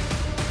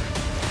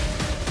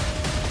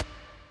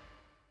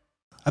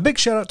 A big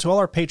shout out to all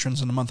our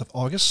patrons in the month of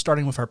August,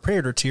 starting with our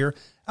Praetor tier,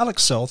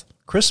 Alex Selth,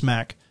 Chris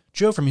Mack,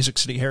 Joe from Music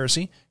City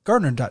Heresy,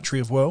 Gardner.Tree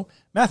of Woe,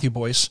 Matthew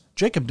Boyce,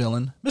 Jacob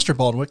Dillon, Mr.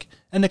 Baldwick,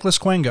 and Nicholas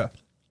Quenga.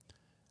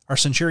 Our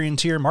Centurion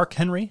tier, Mark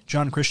Henry,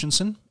 John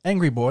Christensen,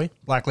 Angry Boy,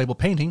 Black Label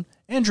Painting,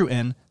 Andrew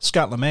N.,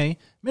 Scott LeMay,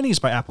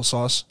 Minis by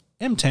Applesauce,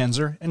 M.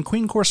 Tanzer, and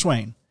Queen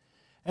Corswain.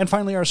 And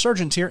finally our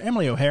Sergeant tier,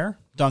 Emily O'Hare,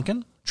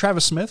 Duncan,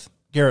 Travis Smith,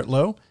 Garrett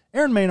Lowe,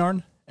 Aaron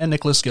Maynard, and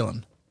Nicholas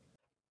Gillen.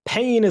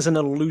 Pain is an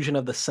illusion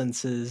of the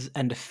senses,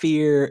 and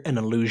fear an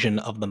illusion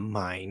of the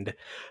mind.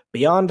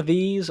 Beyond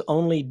these,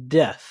 only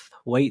death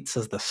waits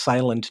as the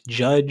silent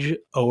judge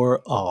o'er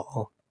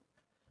all.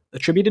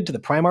 Attributed to the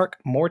Primarch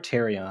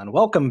Mortarion.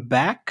 Welcome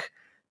back.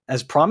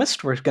 As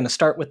promised, we're going to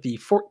start with the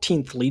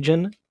 14th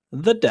Legion,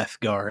 the Death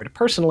Guard.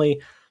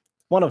 Personally,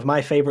 one of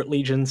my favorite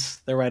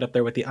legions. They're right up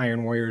there with the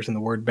Iron Warriors and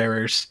the Word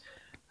Bearers.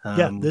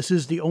 This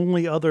is the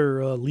only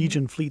other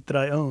Legion fleet that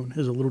I own,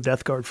 is a little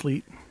Death Guard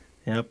fleet.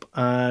 Yep.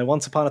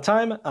 Once upon a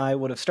time, I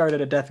would have started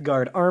a Death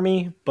Guard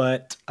army,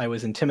 but I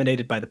was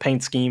intimidated by the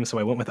paint scheme, so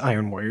I went with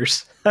Iron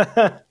Warriors.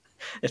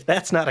 If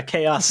that's not a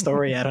chaos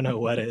story, I don't know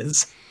what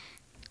is.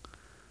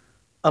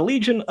 A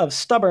legion of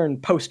stubborn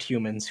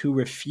post-humans who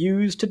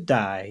refuse to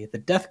die, the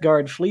Death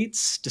Guard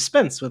fleets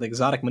dispense with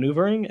exotic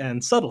maneuvering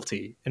and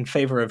subtlety in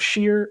favor of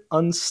sheer,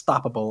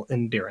 unstoppable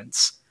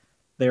endurance.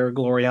 Their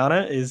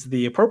Gloriana is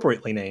the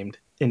appropriately named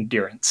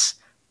Endurance.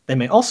 They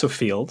may also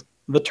field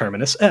the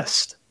Terminus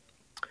Est.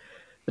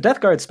 The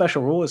Death Guard's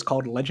special rule is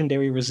called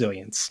Legendary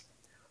Resilience.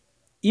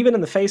 Even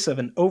in the face of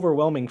an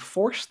overwhelming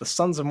force, the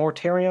Sons of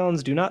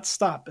Mortarions do not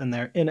stop in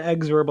their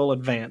inexorable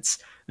advance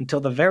until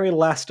the very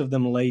last of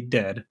them lay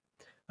dead,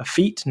 a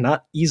feat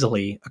not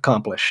easily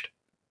accomplished.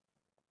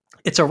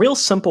 It's a real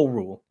simple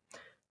rule.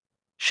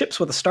 Ships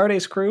with a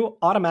Starday's crew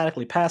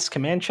automatically pass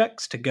command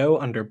checks to go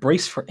under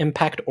brace for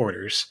impact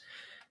orders.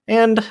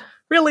 And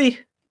really,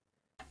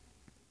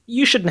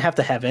 you shouldn't have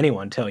to have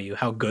anyone tell you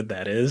how good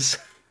that is.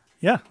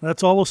 Yeah,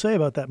 that's all we'll say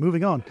about that.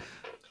 Moving on.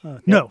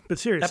 No, but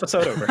seriously.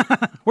 Episode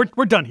over.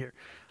 we're done here.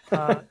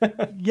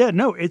 Yeah,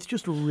 no, it's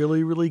just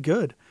really, really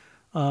good.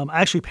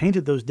 I actually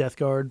painted those Death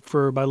Guard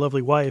for my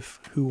lovely wife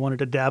who wanted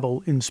to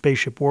dabble in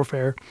spaceship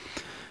warfare.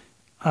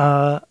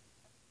 And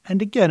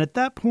again, at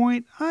that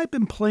point, I've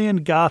been playing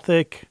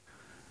Gothic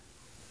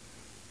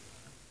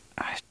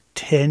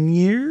 10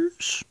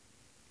 years?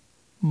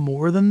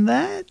 More than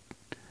that?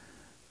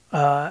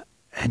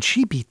 And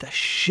she beat the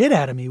shit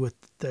out of me with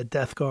the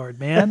Death Guard,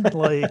 man.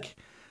 Like,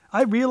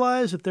 I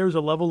realize that there's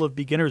a level of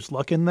beginner's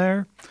luck in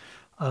there.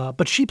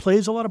 But she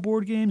plays a lot of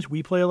board games.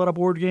 We play a lot of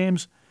board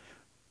games.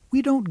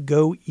 We don't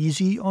go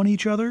easy on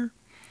each other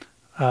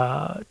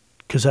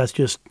because that's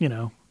just,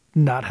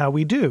 not how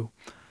we do.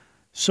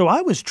 So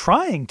I was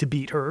trying to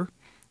beat her,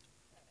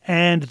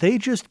 and they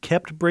just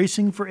kept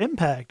bracing for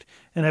impact.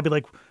 And I'd be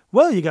like,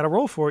 well, you got to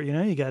roll for it.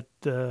 You got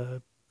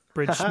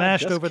bridge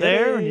smashed over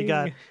there, and you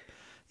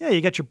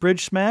got your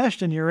bridge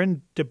smashed, and you're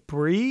in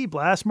debris,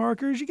 blast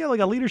markers. You got like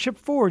a leadership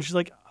forward. She's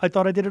like, I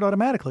thought I did it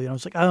automatically. And I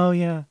was like, oh,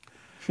 yeah.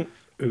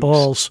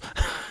 Balls.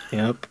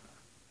 Yep.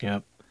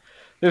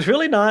 There's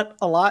really not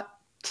a lot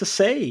to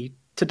say,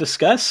 to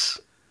discuss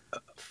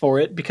for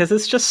it, because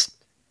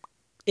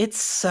it's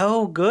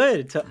so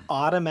good to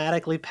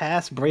automatically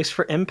pass brace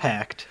for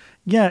impact.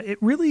 Yeah, it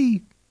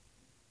really,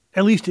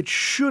 at least it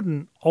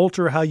shouldn't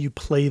alter how you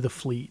play the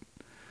fleet.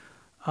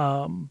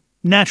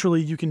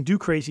 Naturally, you can do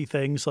crazy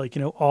things like,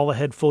 all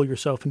ahead fool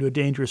yourself into a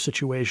dangerous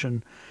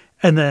situation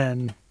and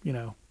then,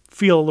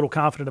 feel a little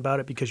confident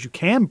about it because you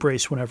can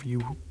brace whenever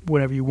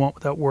you want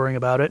without worrying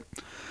about it.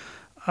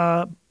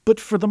 But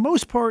for the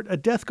most part, a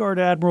Death Guard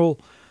Admiral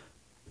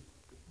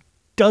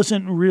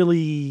doesn't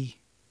really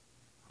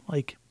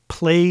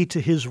play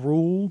to his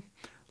rule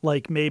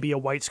like maybe a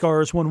White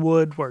Scars one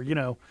would, where, you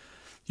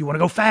want to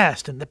go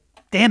fast and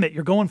damn it,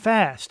 you're going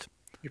fast.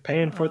 You're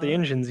paying for the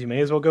engines, you may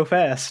as well go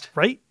fast.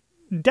 Right?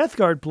 Death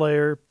Guard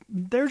player,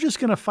 they're just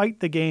going to fight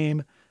the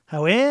game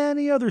how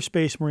any other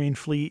Space Marine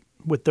fleet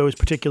with those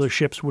particular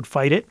ships would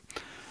fight it,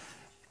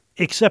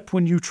 except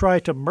when you try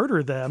to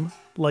murder them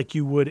like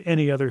you would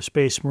any other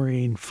Space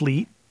Marine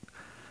fleet,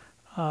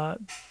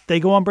 they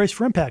go on brace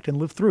for impact and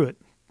live through it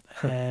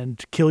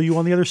and kill you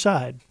on the other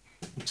side.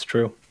 It's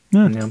true.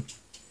 Yeah.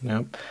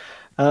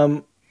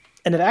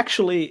 And it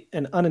actually,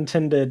 not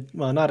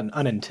an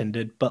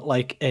unintended, but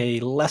like a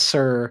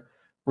lesser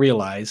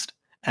realized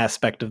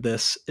aspect of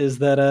this is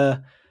that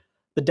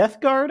the Death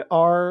Guard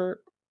are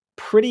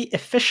pretty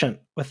efficient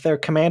with their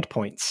command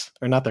points,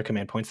 or not their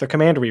command points, their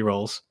command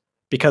rerolls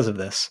because of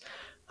this.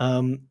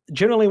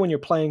 Generally, when you're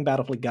playing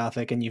Battlefleet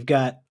Gothic and you've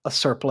got a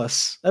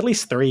surplus, at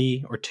least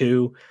 3 or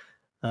 2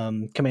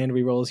 command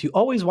rerolls, you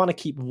always want to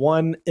keep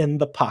one in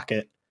the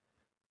pocket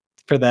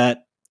for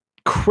that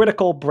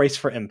critical brace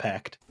for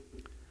impact.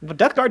 But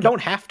Death Guard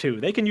don't have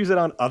to. They can use it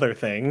on other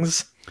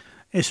things.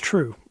 It's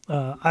true.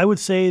 I would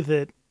say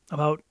that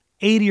about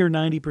 80 or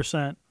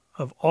 90%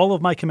 of all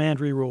of my command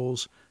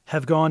rerolls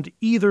have gone to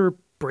either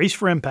brace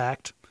for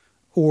impact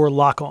or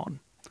lock on.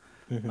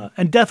 Mm-hmm.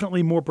 And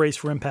definitely more brace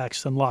for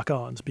impacts than lock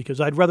ons,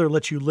 because I'd rather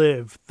let you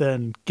live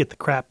than get the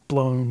crap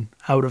blown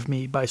out of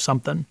me by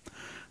something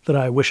that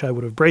I wish I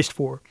would have braced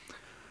for.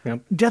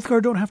 Yep. Death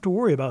Guard don't have to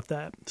worry about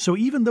that. So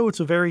even though it's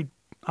a very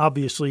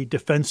obviously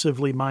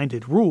defensively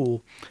minded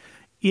rule,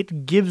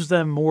 it gives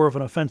them more of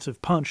an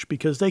offensive punch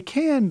because they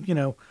can,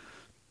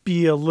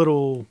 be a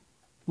little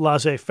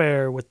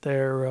laissez-faire with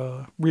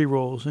their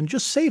rerolls and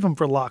just save them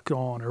for lock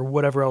on or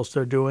whatever else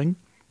they're doing.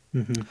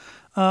 Mm-hmm.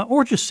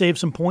 Or just save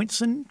some points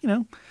and,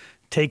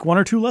 take 1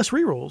 or 2 less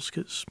rerolls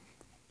because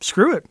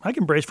screw it. I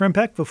can brace for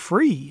impact for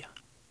free.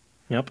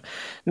 Yep.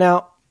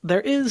 Now,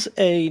 there is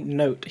a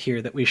note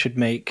here that we should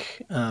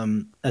make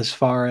as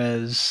far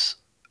as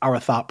our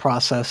thought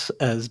process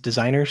as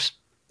designers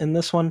in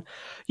this one.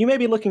 You may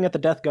be looking at the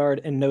Death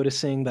Guard and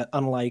noticing that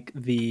unlike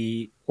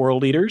the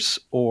World Eaters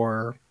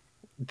or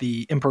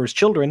the Emperor's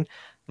Children,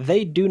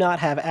 they do not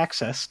have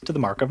access to the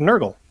Mark of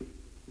Nurgle.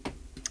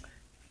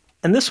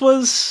 And this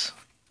was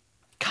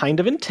kind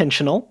of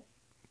intentional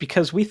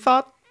because we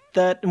thought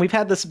that, and we've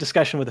had this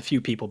discussion with a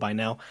few people by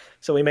now,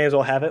 so we may as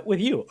well have it with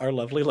you, our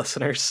lovely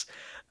listeners.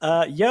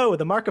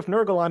 The Mark of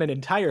Nurgle on an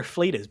entire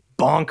fleet is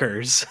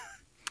bonkers.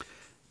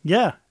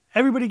 Yeah,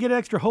 everybody get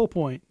extra hull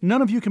point.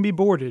 None of you can be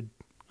boarded.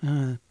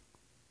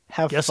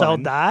 Have Guess fun. I'll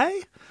die?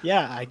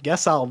 Yeah, I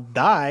guess I'll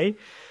die.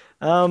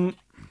 And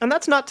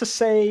that's not to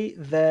say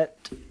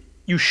that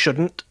you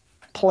shouldn't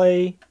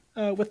play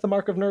with the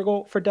Mark of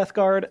Nurgle for Death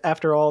Guard.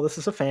 After all, this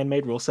is a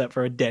fan-made rule set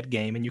for a dead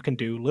game, and you can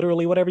do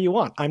literally whatever you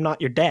want. I'm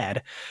not your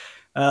dad.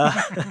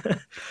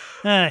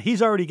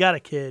 He's already got a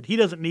kid. He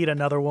doesn't need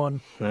another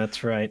one.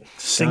 That's right.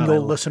 Single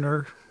God,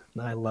 listener.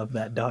 I love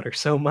that daughter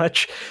so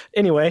much.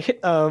 Anyway,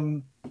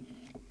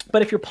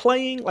 but if you're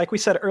playing, like we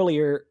said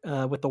earlier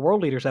with the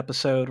World Leaders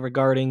episode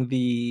regarding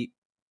the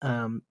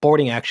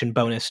boarding action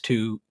bonus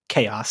to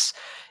Chaos,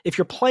 if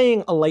you're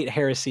playing a late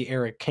Heresy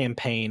era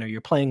campaign or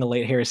you're playing a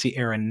late Heresy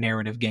era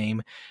narrative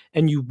game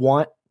and you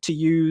want to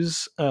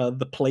use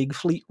the Plague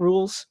Fleet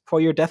rules for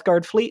your Death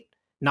Guard fleet,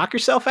 knock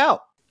yourself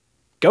out.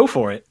 Go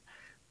for it.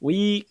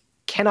 We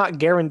cannot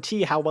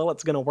guarantee how well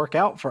it's going to work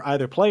out for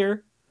either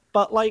player,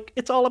 but like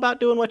it's all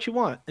about doing what you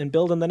want and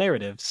building the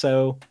narrative.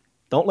 So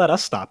don't let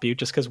us stop you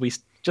just because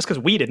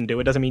we didn't do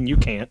it doesn't mean you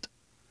can't.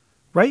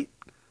 Right?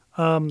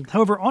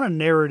 However, on a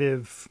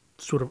narrative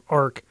sort of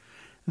arc,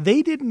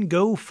 they didn't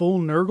go full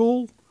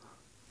Nurgle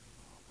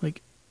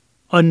like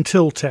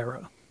until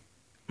Terra.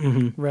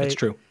 Mm-hmm. Right? It's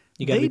true.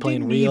 You got to be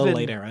playing real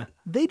late era.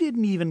 They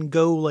didn't even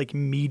go like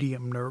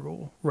medium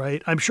Nurgle,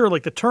 right? I'm sure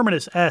like the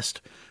Terminus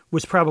Est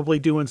was probably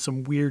doing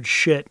some weird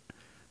shit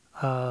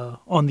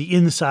on the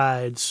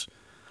insides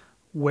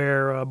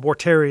where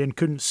Mortarion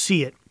couldn't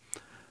see it.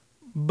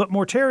 But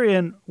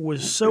Mortarion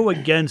was so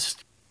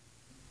against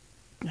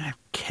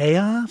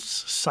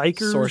chaos,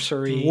 psychers,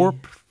 sorcery,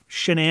 warp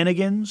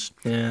shenanigans.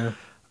 Yeah.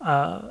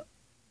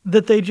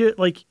 That they just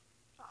like,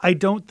 I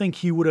don't think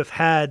he would have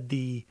had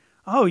the,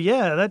 oh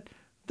yeah,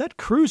 that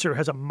cruiser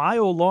has a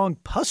mile-long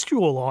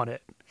pustule on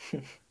it.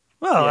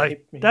 Well, Yeah,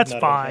 that's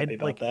not fine. happy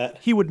about Like that.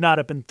 he would not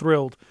have been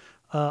thrilled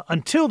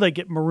until they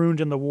get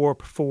marooned in the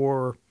warp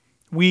for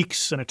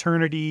weeks, an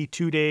eternity,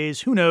 2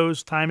 days. Who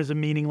knows? Time is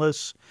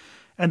meaningless,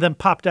 and then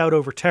popped out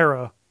over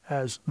Terra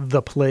as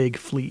the Plague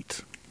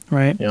Fleet.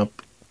 Right. Yep.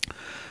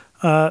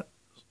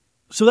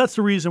 So that's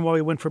the reason why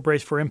we went for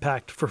Brace for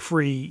Impact for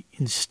free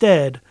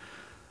instead,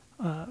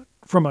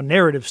 from a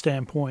narrative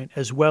standpoint,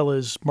 as well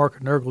as Mark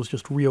of Nurgle is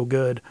just real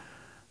good.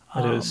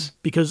 It is.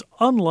 Because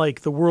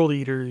unlike the World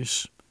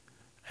Eaters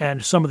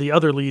and some of the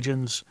other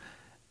legions,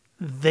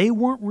 they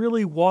weren't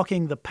really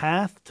walking the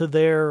path to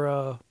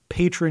their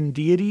patron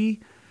deity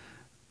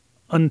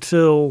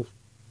until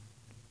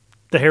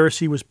the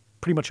heresy was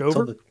pretty much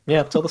over.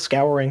 Till the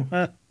scouring,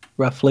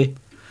 roughly.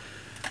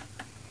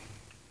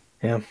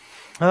 Yeah.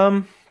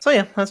 So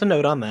yeah, that's a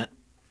note on that.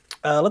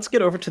 Let's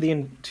get over to the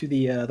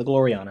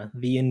Gloriana,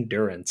 the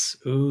Endurance.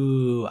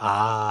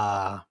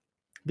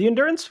 The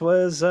Endurance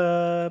was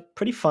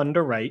pretty fun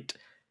to write,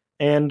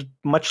 and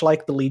much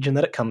like the Legion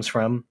that it comes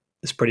from,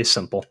 is pretty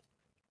simple.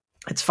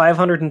 It's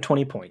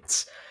 520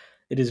 points.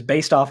 It is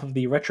based off of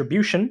the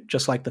Retribution,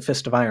 just like the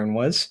Fist of Iron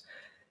was.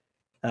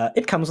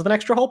 It comes with an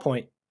extra hull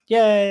point.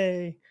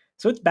 Yay!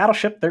 So it's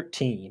Battleship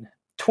 13.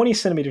 20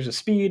 centimeters of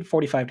speed,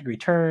 45-degree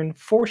turn,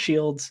 4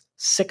 shields,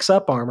 6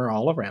 up armor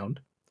all around,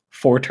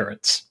 4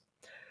 turrets.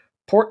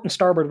 Port and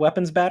starboard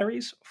weapons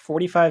batteries,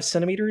 45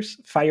 centimeters,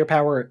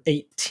 firepower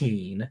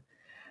 18.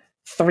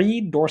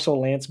 3 dorsal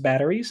lance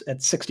batteries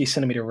at 60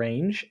 centimeter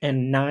range,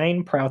 and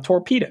 9 prow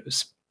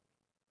torpedoes.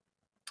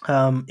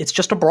 It's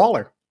just a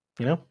brawler,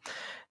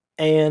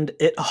 and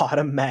it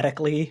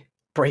automatically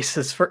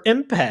braces for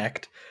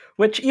impact,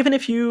 which even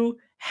if you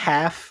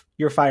half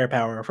your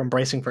firepower from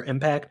bracing for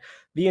impact,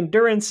 the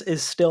Endurance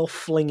is still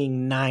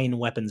flinging 9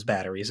 weapons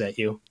batteries at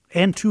you.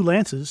 And 2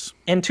 lances.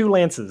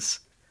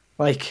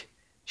 Like,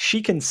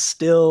 she can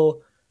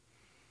still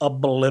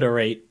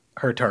obliterate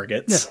her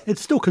targets. Yeah,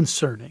 it's still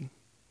concerning.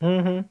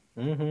 Mm-hmm.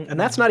 Mm-hmm. And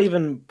that's not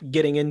even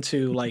getting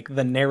into, like,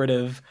 the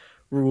narrative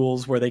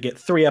rules where they get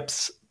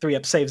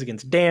 3-up saves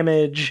against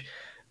damage.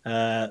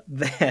 That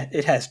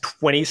it has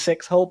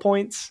 26 hull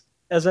points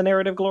as a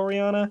narrative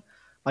Gloriana.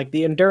 Like,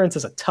 the Endurance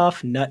is a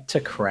tough nut to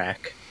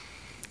crack.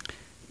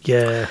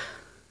 Yeah.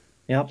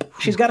 Yep.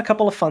 She's got a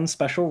couple of fun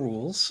special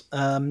rules.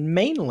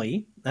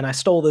 Mainly, and I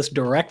stole this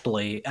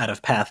directly out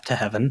of Path to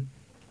Heaven,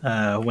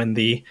 when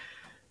the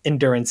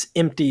Endurance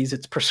empties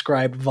its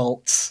prescribed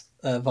vaults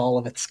of all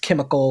of its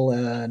chemical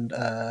and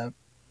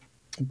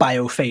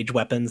biophage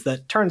weapons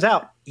that turns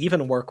out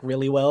even work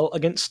really well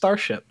against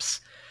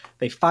starships.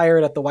 They fire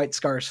it at the White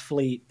Scars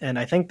fleet, and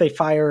I think they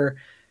fire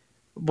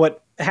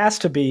what has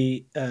to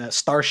be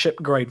starship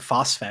grade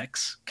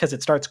phosphex, because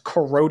it starts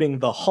corroding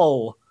the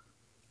hull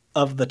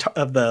of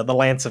the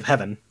Lance of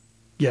Heaven.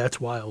 Yeah, it's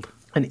wild.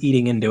 And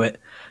eating into it.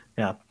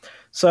 Yeah.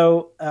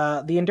 So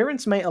the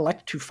Endurance may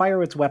elect to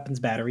fire its weapons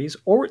batteries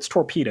or its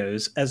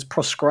torpedoes as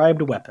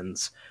proscribed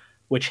weapons,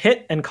 which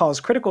hit and cause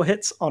critical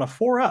hits on a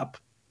 4-up,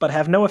 but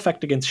have no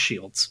effect against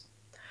shields.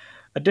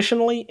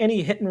 Additionally,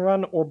 any hit and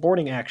run or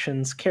boarding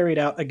actions carried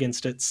out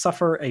against it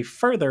suffer a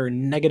further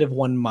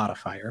 -1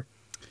 modifier.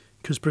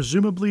 Because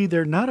presumably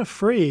they're not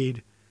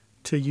afraid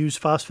to use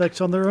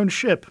phosphex on their own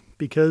ship,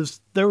 because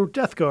they're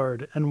Death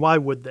Guard, and why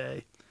would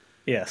they?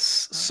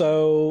 Yes,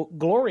 so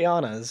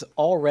Gloriana's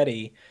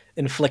already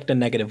inflict a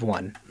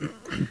 -1.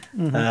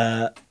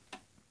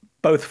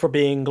 Both for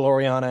being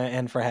Gloriana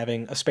and for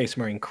having a Space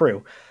Marine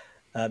crew.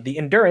 The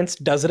Endurance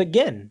does it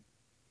again.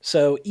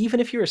 So even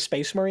if you're a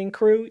Space Marine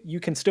crew, you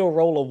can still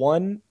roll a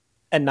 1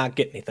 and not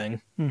get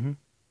anything.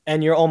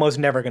 And you're almost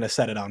never going to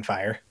set it on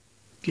fire.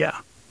 Yeah.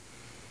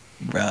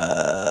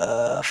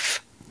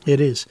 Rough. It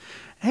is.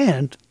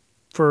 And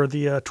for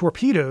the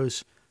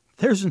torpedoes,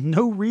 there's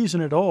no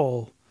reason at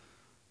all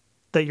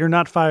that you're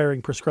not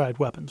firing prescribed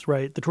weapons,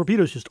 right? The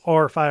torpedoes just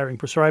are firing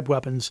prescribed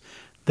weapons.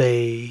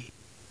 They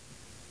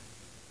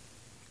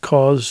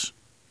cause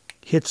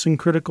hits and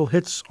critical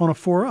hits on a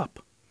 4-up.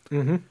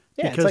 Yeah,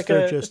 because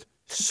they're just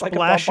like a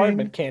splashing.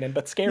 bombardment cannon,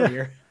 but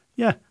scarier.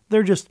 Yeah,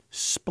 they're just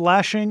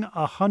splashing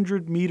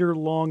 100-meter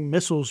long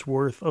missiles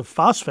worth of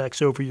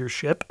phosphex over your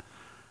ship.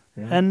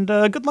 And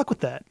good luck with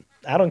that.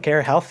 I don't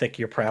care how thick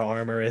your prow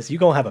armor is. You're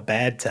going to have a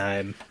bad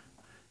time.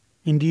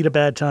 Indeed, a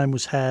bad time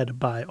was had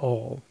by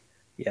all.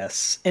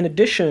 Yes. In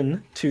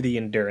addition to the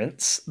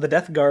Endurance, the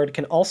Death Guard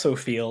can also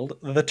field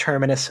the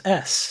Terminus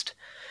Est.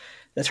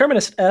 The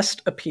Terminus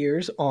Est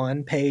appears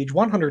on page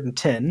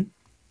 110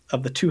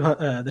 of the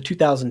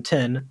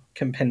 2010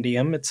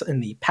 compendium. It's in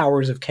the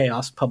Powers of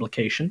Chaos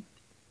publication.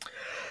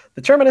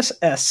 The Terminus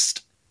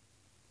Est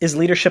is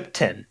Leadership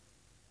 10.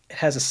 It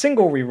has a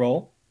single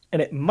reroll,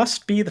 and it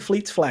must be the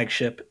fleet's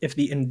flagship if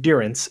the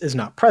Endurance is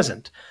not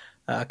present.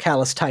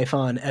 Callus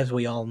Typhon, as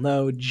we all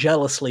know,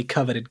 jealously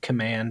coveted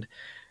command,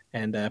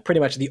 and pretty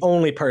much the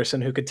only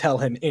person who could tell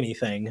him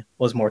anything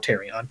was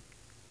Mortarion.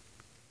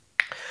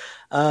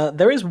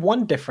 There is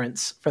one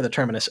difference for the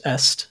Terminus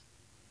Est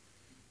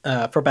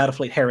for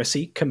Battlefleet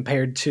Heresy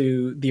compared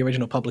to the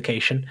original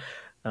publication.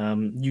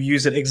 You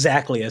use it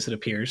exactly as it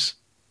appears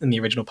in the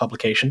original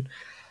publication.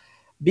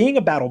 Being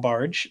a battle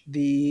barge,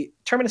 the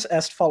Terminus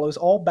Est follows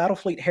all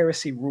Battlefleet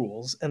Heresy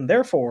rules, and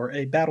therefore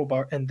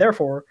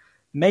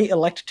may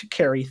elect to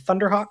carry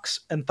Thunderhawks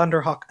and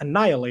Thunderhawk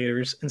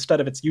Annihilators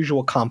instead of its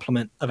usual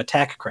complement of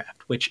attack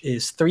craft, which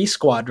is 3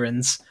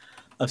 squadrons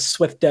of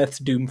Swift Deaths,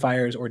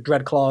 Doomfires, or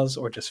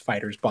Dreadclaws, or just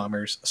fighters,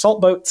 bombers,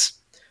 assault boats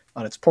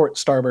on its port,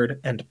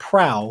 starboard, and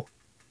prow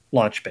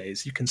launch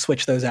bays. You can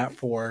switch those out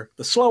for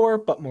the slower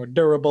but more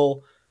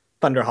durable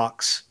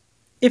Thunderhawks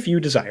if you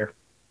desire.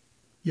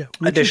 Yeah,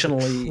 which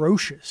additionally, is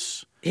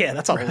atrocious. Yeah,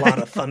 that's a lot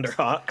of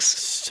Thunderhawks.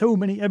 So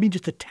many. I mean,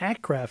 just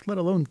attack craft, let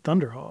alone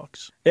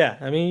Thunderhawks. Yeah,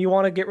 I mean, you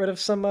want to get rid of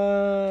some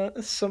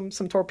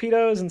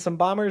torpedoes and some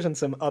bombers and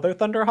some other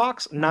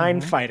Thunderhawks.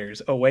 9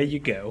 fighters, away you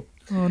go.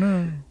 Oh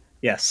no.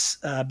 Yes,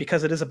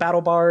 because it is a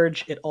battle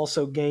barge, it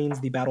also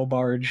gains the battle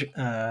barge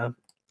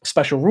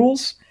special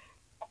rules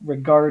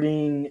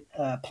regarding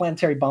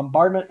planetary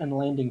bombardment and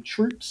landing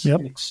troops. Yep.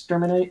 In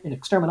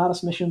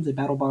Exterminatus missions, a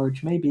battle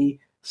barge may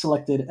be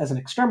selected as an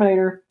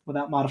exterminator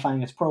without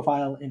modifying its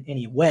profile in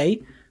any way.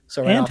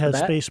 So right and off the has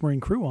bat, Space Marine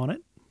crew on it.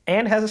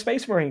 And has a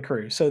Space Marine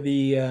crew. So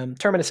the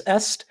Terminus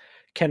Est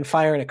can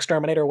fire an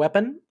exterminator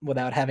weapon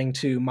without having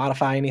to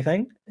modify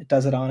anything. It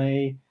does it on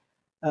a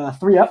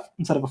 3-up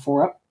instead of a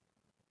 4-up.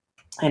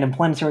 And in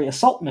planetary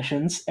assault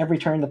missions, every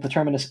turn that the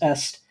Terminus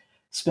Est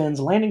spends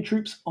landing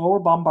troops or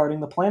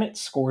bombarding the planet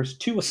scores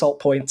 2 assault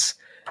points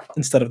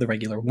instead of the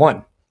regular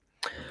 1.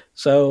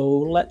 So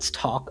let's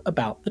talk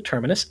about the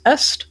Terminus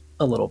Est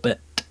a little bit.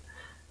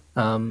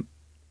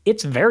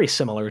 It's very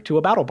similar to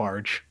a battle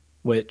barge,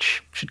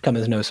 which should come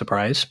as no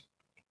surprise.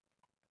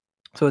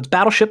 So it's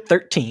Battleship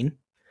 13.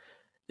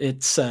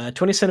 It's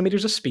 20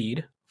 centimeters of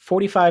speed,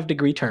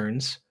 45-degree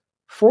turns,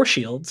 4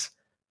 shields,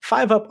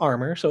 5-up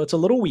armor, so it's a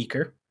little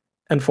weaker,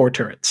 and 4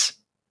 turrets.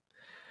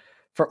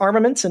 For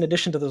armaments, in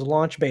addition to those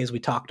launch bays we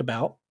talked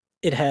about,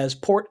 it has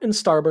port and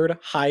starboard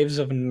hives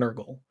of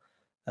Nurgle,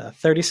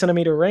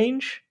 30-centimeter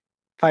range,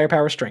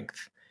 firepower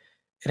strength.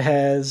 It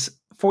has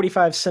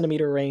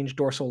 45-centimeter range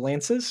dorsal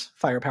lances,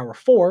 firepower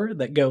 4,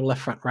 that go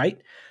left, front,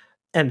 right,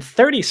 and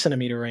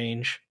 30-centimeter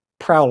range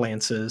prow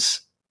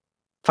lances,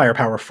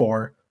 firepower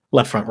 4,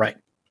 left, front, right.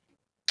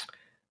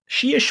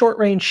 She is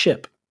short-range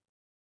ship.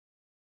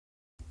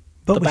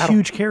 But with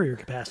huge carrier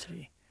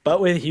capacity.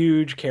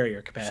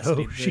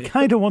 So she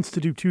kind of wants to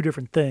do 2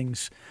 different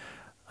things.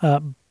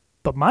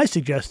 But my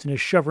suggestion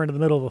is shove her into the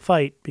middle of a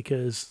fight,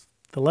 because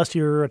the less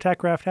your attack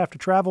craft have to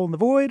travel in the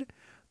void,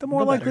 the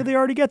more likely they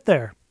are to get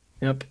there.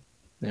 Yep.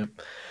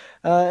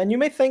 And you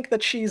may think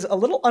that she's a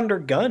little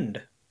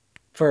undergunned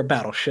for a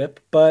battleship,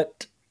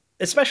 but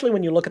especially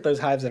when you look at those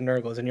hives of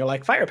Nurgles and you're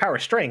like, firepower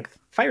strength,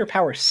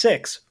 firepower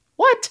 6.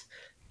 What?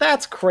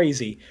 That's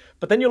crazy.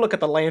 But then you look at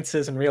the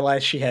lances and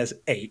realize she has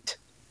 8.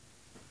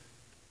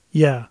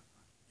 Yeah.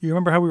 You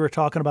remember how we were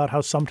talking about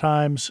how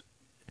sometimes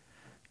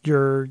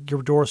your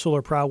dorsal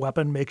or prow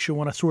weapon makes you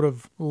want to sort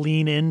of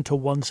lean into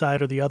one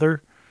side or the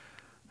other?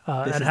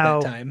 That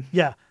time.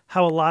 Yeah.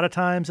 How a lot of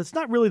times it's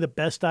not really the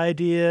best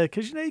idea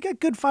because, you got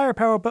good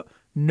firepower, but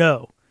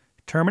no.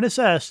 Terminus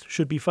Est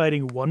should be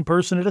fighting one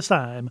person at a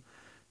time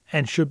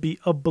and should be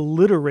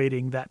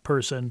obliterating that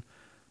person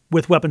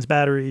with weapons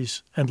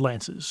batteries and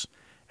lances.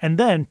 And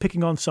then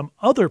picking on some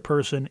other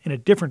person in a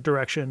different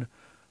direction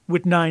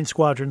with 9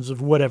 squadrons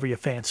of whatever you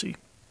fancy.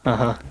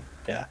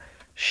 Yeah.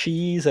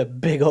 She's a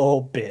big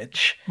old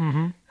bitch.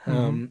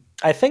 Mm-hmm.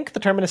 I think the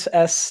Terminus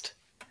Est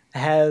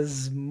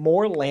has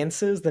more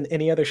lances than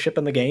any other ship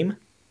in the game.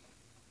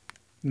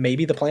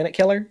 Maybe the Planet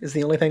Killer is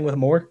the only thing with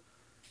more.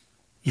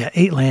 Yeah,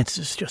 8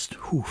 lances, just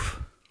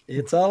whoof.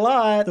 It's a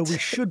lot. Though we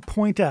should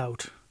point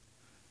out,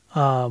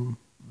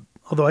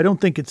 although I don't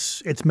think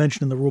it's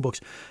mentioned in the rule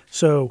books.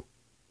 So,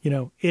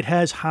 it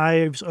has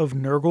hives of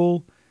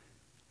Nurgle.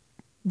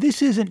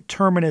 This isn't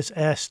Terminus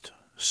Est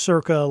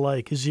circa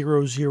like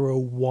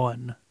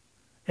 001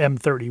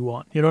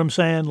 M31. You know what I'm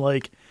saying?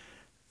 Like,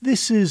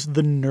 this is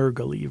the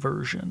Nurgle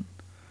version.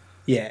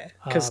 Yeah,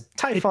 because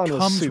Typhon it was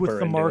comes super with the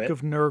into mark it.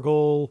 of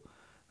Nurgle.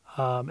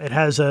 It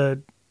has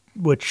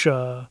which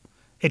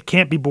it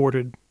can't be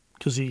boarded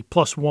because the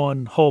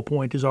 +1 hull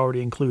point is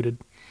already included.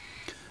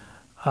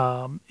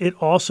 It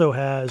also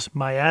has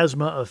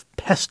Miasma of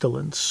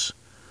Pestilence,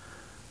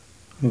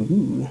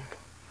 Ooh.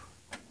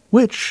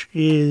 which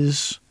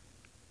is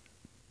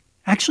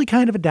actually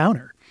kind of a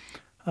downer.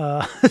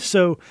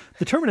 So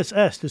the Terminus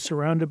Est is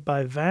surrounded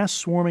by vast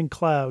swarming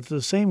clouds,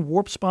 the same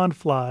warp-spawned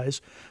flies,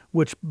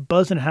 which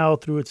buzz and howl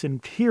through its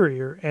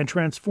interior and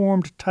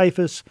transformed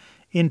Typhus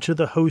into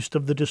the host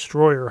of the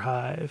Destroyer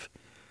Hive.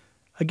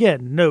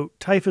 Again, note,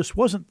 Typhus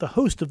wasn't the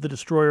host of the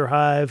Destroyer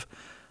Hive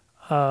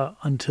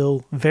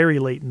until very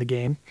late in the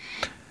game.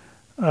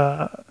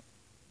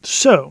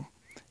 So,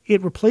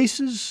 it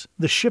replaces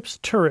the ship's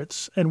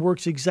turrets and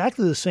works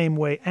exactly the same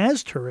way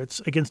as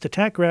turrets against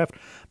attack craft,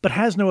 but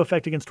has no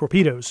effect against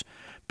torpedoes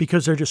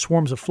because they're just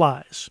swarms of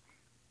flies.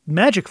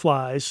 Magic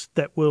flies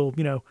that will,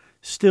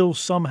 still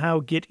somehow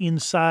get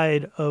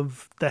inside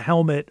of the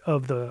helmet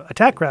of the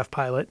attack craft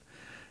pilot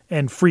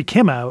and freak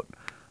him out,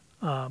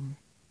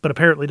 but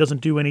apparently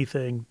doesn't do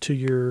anything to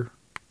your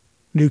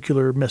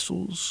nuclear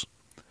missiles.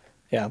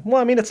 Yeah,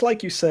 well, I mean, it's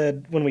like you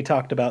said when we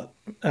talked about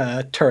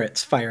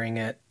turrets firing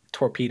at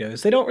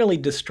torpedoes. They don't really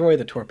destroy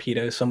the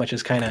torpedoes so much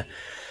as kind of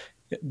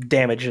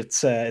damage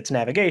its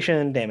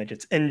navigation, damage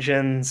its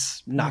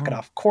engines, knock it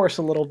off course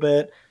a little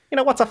bit.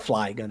 What's a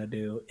fly gonna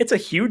do? It's a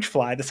huge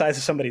fly the size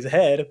of somebody's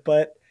head,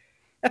 but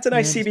that's a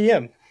nice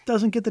CBM.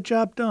 Doesn't get the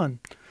job done.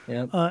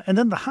 Yeah. And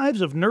then the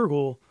hives of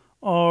Nurgle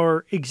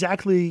are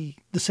exactly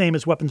the same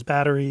as weapons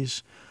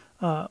batteries,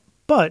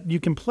 but you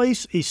can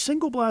place a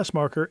single blast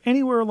marker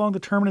anywhere along the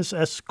Terminus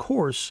S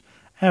course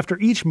after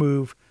each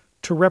move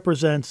to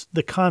represent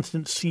the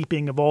constant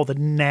seeping of all the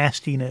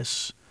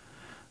nastiness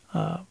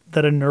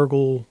that a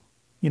Nurgle,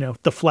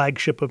 the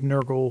flagship of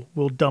Nurgle,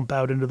 will dump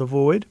out into the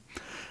void.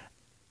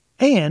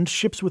 And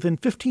ships within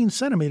 15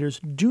 centimeters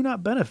do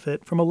not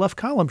benefit from a left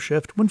column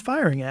shift when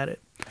firing at it.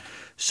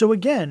 So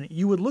again,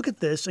 you would look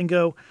at this and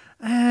go,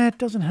 it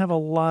doesn't have a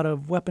lot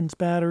of weapons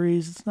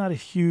batteries. It's not a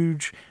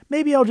huge,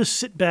 maybe I'll just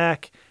sit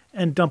back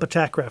and dump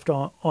attack craft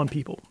on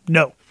people.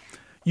 No,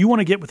 you want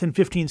to get within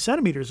 15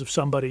 centimeters of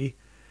somebody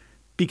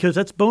because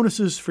that's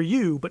bonuses for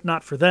you, but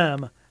not for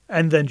them,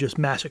 and then just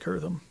massacre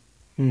them.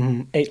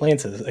 8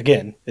 lances,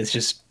 again, it's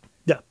just...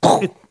 Yeah,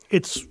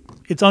 it's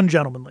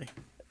ungentlemanly.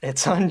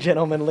 It's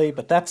ungentlemanly,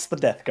 but that's the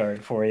Death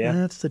Guard for you.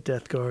 That's the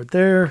Death Guard.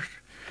 The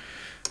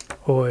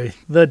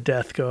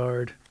Death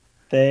Guard.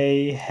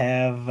 They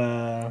have...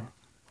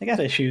 they got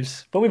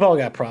issues, but we've all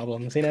got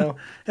problems,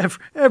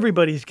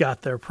 Everybody's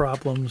got their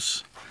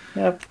problems.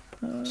 Yep.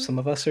 Some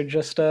of us are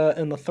just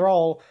in the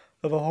thrall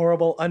of a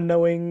horrible,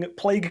 unknowing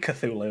plague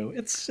Cthulhu.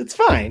 It's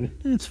fine.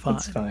 It's fine.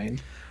 It's fine.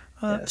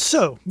 Yes.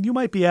 So, you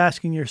might be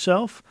asking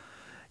yourself,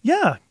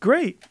 yeah,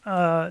 great.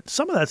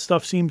 Some of that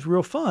stuff seems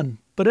real fun.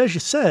 But as you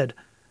said,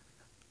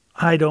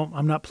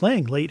 I'm not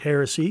playing late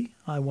heresy.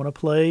 I want to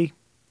play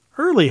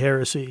early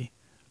heresy.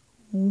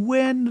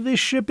 When this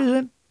ship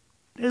isn't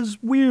as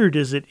weird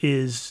as it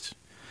is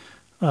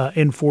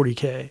in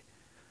 40K.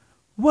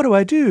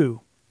 What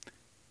do?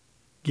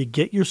 You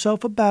get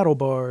yourself a battle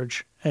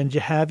barge, and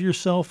you have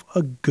yourself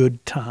a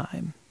good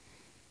time.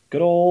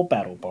 Good old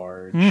battle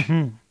barge.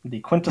 Mm-hmm. The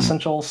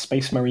quintessential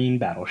Space Marine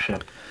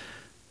battleship.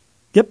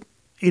 Yep.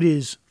 It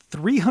is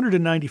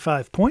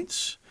 395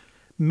 points,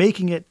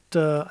 making it,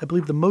 I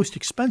believe, the most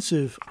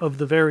expensive of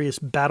the various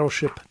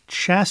battleship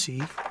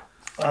chassis.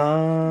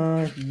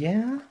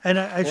 Yeah. And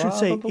I should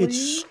say it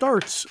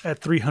starts at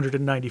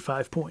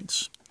 395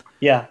 points.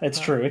 Yeah, it's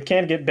true. It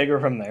can get bigger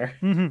from there.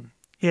 Mm-hmm.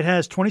 It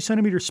has 20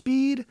 centimeter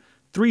speed,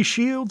 3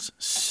 shields,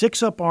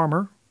 6 up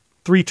armor,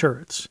 3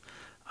 turrets.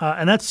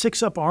 And that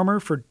 6 up armor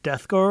for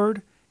Death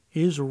Guard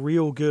is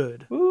real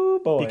good.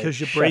 Ooh, boy.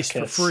 Because you brace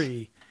for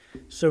free.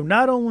 So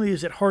not only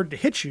is it hard to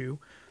hit you,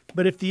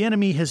 but if the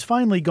enemy has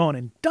finally gone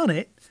and done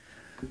it,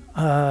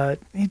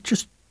 it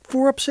just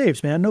 4 up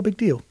saves, man. No big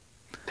deal.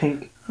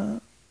 Pink.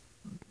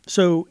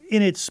 So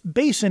in its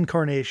base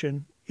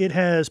incarnation, it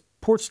has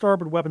port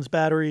starboard weapons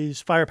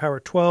batteries, firepower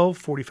 12,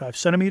 45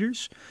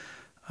 centimeters,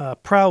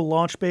 prow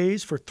launch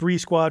bays for 3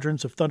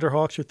 squadrons of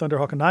Thunderhawks or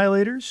Thunderhawk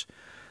Annihilators,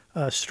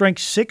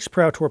 strength 6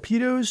 prow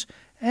torpedoes,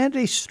 and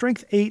a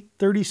strength 8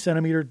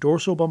 30-centimeter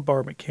dorsal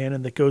bombardment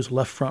cannon that goes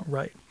left, front,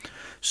 right.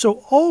 So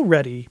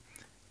already,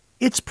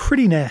 it's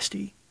pretty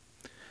nasty.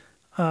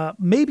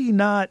 Maybe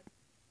not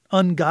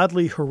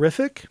ungodly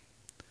horrific,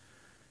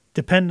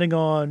 depending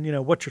on,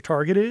 what your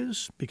target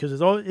is, because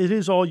it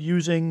is all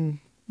using,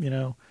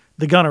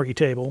 the gunnery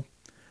table,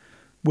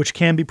 which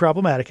can be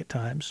problematic at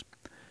times.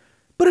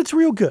 But it's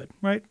real good,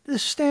 right?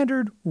 It's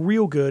standard,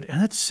 real good,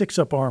 and that's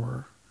 6-up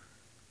armor.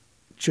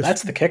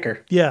 That's the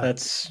kicker. Yeah,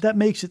 that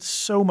makes it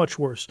so much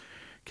worse.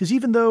 Because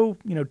even though,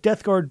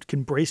 Death Guard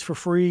can brace for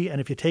free,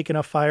 and if you take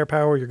enough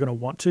firepower, you're going to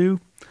want to,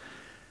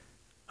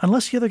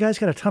 unless the other guy's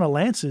got a ton of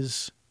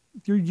lances,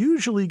 you're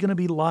usually going to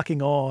be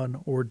locking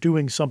on or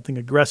doing something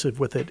aggressive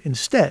with it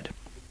instead.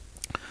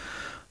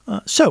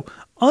 So,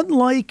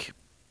 unlike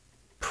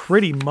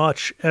pretty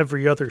much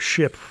every other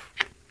ship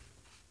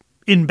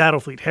in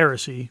Battlefleet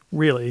Heresy,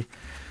 really,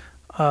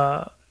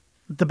 the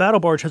Battle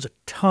Barge has a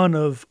ton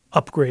of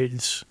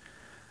upgrades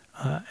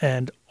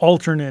and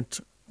alternate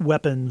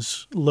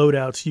weapons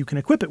loadouts you can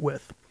equip it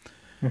with.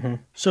 Mm-hmm.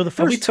 So the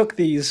first, we took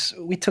these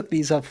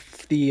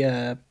off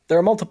the. There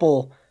are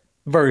multiple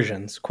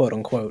versions, quote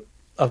unquote,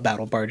 of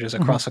battle barges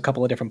across a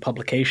couple of different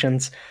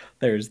publications.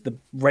 There's the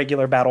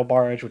regular battle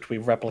barge, which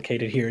we've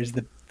replicated here, is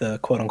the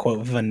quote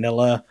unquote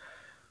vanilla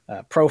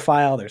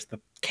profile. There's the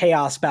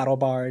chaos battle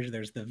barge.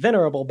 There's the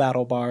venerable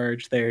battle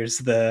barge. There's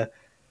the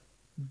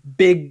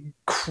big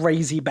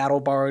crazy battle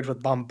barge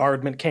with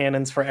bombardment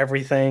cannons for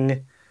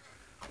everything.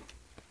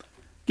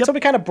 Yep. So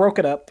we kind of broke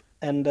it up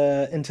and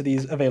into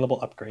these available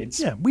upgrades.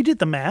 Yeah, we did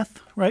the math,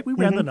 right? We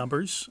ran the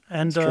numbers,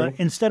 and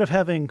instead of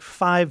having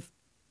 5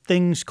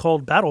 things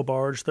called battle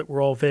barge that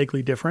were all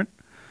vaguely different,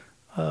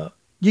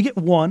 you get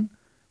one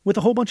with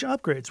a whole bunch of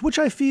upgrades, which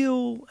I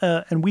feel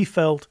and we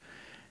felt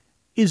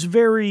is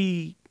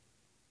very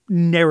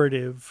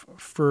narrative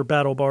for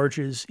battle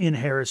barges in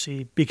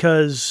Heresy,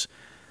 because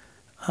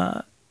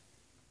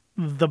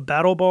the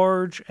battle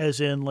barge,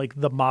 as in like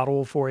the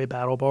model for a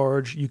battle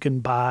barge, you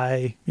can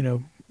buy,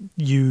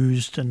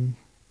 used and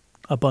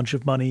a bunch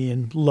of money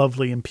and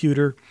lovely and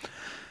pewter.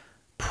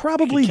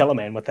 Probably you could kill a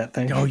man with that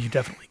thing. Oh, you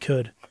definitely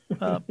could.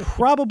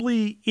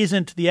 Probably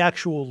isn't the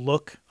actual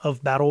look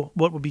of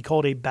what would be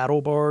called a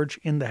battle barge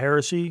in the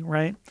Heresy,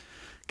 right?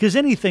 Because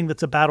anything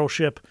that's a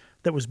battleship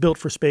that was built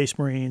for Space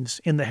Marines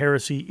in the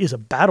Heresy is a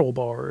battle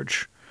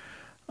barge,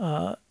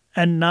 and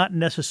not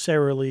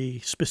necessarily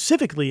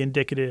specifically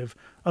indicative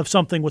of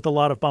something with a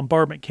lot of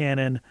bombardment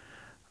cannon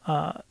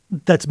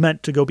that's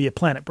meant to go be a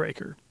planet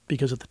breaker.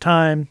 Because at the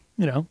time,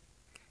 the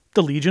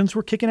Legions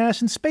were kicking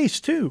ass in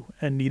space too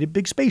and needed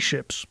big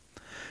spaceships.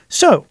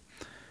 So,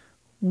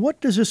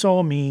 what does this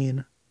all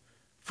mean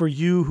for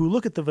you who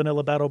look at the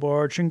vanilla battle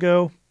barge and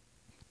go,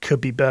 could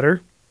be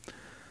better?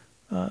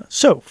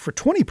 So, for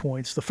 20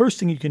 points, the first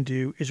thing you can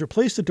do is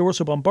replace the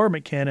dorsal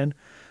bombardment cannon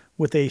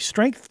with a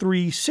Strength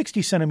 3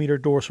 60-centimeter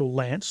dorsal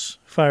lance,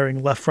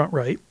 firing left, front,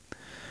 right,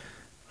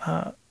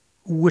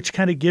 which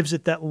kind of gives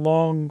it that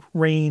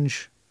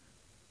long-range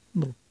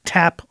little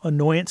tap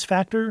annoyance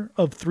factor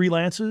of 3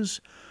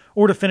 lances,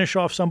 or to finish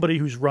off somebody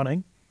who's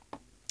running.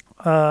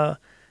 And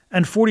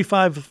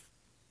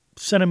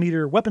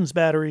 45-centimeter weapons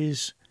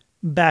batteries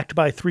backed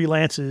by 3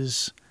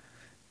 lances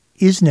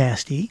is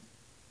nasty.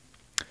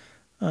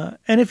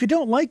 And if you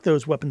don't like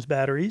those weapons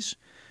batteries,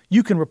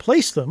 you can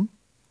replace them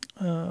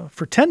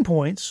for 10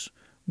 points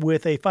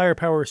with a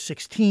firepower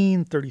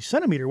 16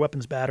 30-centimeter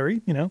weapons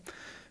battery,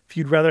 if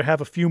you'd rather have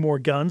a few more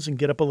guns and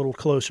get up a little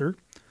closer,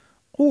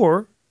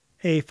 or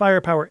a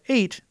firepower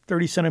 8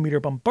 30-centimeter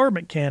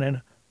bombardment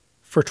cannon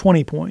for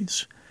 20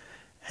 points.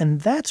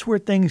 And that's where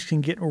things can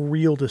get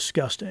real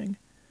disgusting.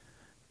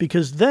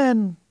 Because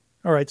then,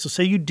 all right, so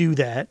say you do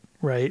that,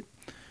 right?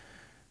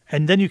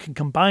 And then you can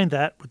combine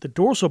that with the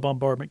dorsal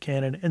bombardment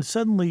cannon, and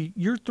suddenly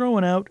you're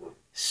throwing out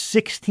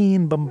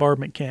 16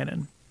 bombardment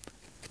cannon,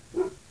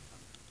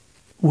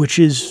 which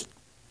is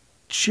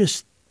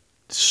just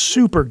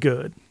super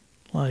good.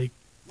 Like,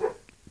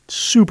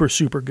 super,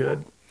 super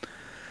good.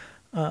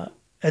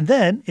 And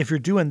then, if you're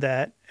doing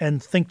that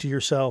and think to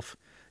yourself,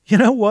 you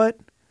know what?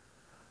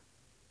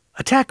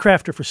 Attack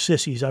crafter for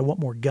sissies, I want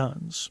more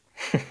guns.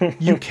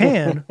 You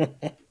can,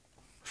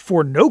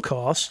 for no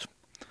cost,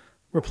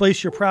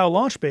 replace your prow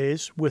launch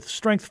bays with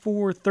strength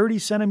 4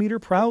 30-centimeter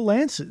prow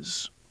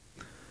lances.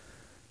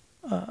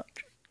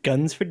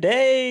 Guns for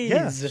days.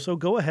 Yeah, so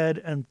go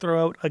ahead and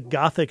throw out a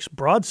Gothic's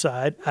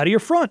broadside out of your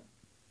front.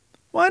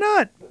 Why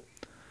not?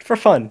 For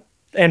fun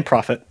and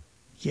profit.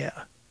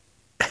 Yeah.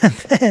 And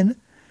then,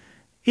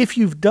 if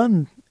you've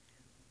done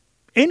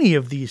any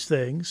of these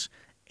things,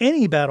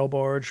 any battle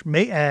barge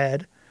may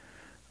add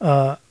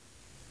a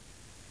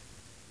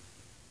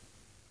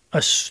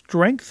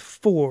strength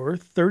 4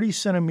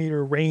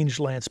 30-centimeter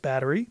range lance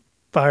battery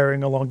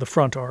firing along the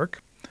front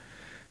arc.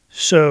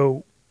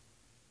 So,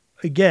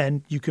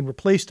 again, you can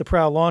replace the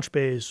prow launch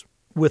bays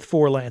with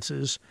 4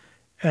 lances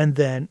and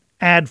then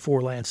add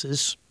 4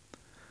 lances.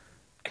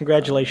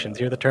 Congratulations,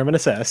 you're the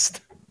terminus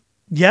est.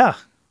 Yeah.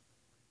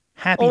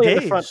 Happy Only days.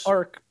 in the front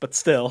arc, but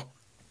still.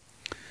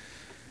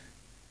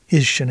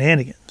 Is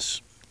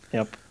shenanigans.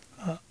 Yep.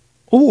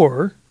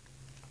 Or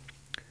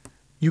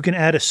you can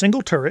add a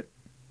single turret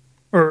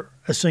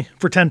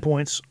for 10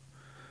 points,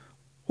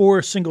 or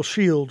a single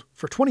shield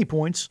for 20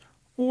 points,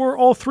 or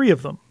all 3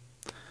 of them.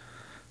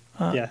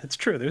 Yeah, it's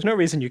true. There's no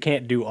reason you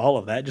can't do all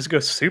of that. Just go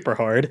super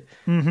hard.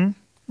 And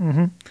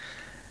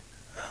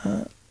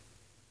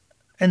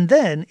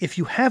then, if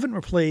you haven't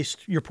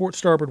replaced your port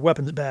starboard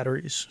weapons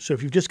batteries, so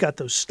if you've just got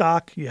those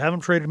stock, you haven't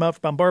traded them out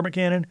for bombardment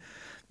cannon,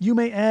 you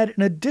may add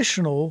an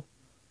additional,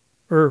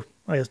 or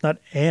I guess not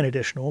an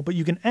additional, but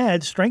you can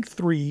add strength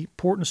 3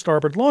 port and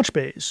starboard launch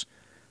bays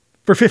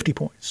for 50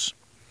 points.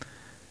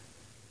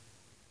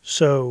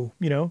 So,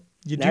 you Now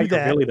do you're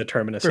that really the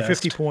terminus for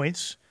 50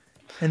 points,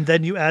 and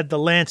then you add the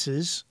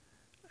lances,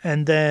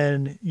 and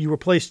then you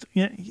replace,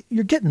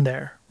 you're getting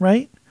there,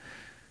 right?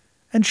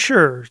 And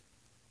sure,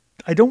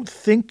 I don't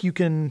think you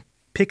can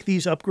pick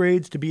these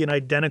upgrades to be an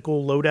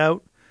identical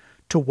loadout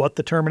to what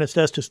the Terminus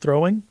Est is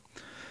throwing,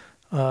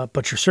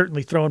 but you're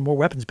certainly throwing more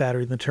weapons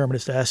battery than the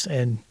Terminus Est,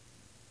 and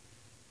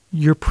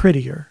you're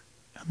prettier,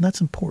 and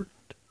that's important.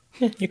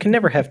 You can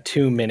never have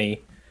too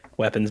many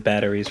weapons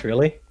batteries,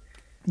 really.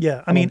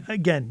 Yeah, I mean,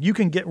 again, you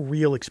can get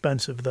real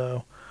expensive,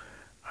 though,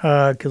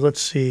 because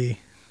let's see,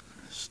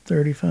 it's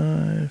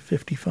 35,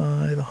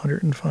 55,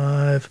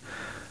 105.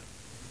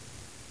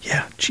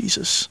 Yeah,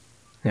 Jesus.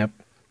 Yep.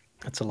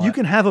 That's a lot. You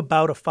can have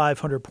about a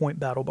 500-point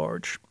battle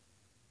barge.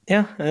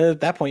 Yeah,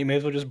 at that point, you may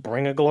as well just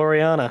bring a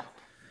Gloriana.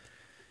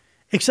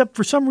 Except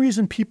for some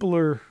reason, people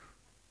are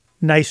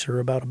nicer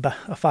about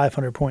a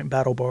 500-point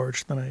battle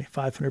barge than a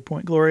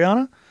 500-point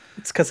Gloriana.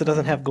 It's because it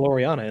doesn't have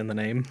Gloriana in the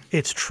name.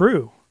 It's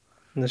true.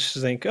 And they just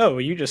think, oh,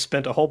 you just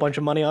spent a whole bunch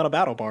of money on a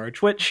battle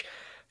barge, which,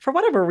 for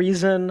whatever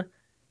reason,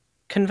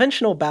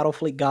 conventional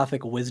Battlefleet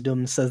Gothic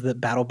wisdom says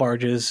that battle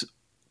barges,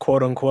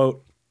 quote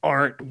unquote,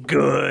 aren't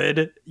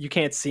good. You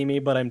can't see me,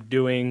 but I'm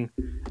doing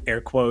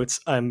air quotes.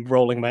 I'm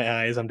rolling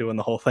my eyes. I'm doing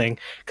the whole thing.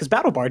 Because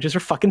battle barges are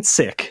fucking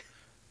sick.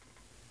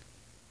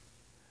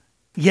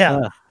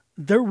 Yeah,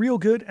 they're real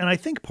good. And I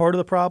think part of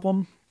the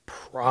problem,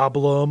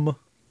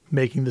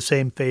 making the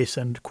same face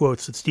and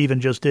quotes that Steven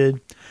just did,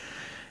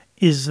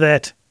 is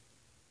that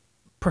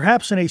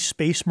perhaps in a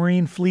Space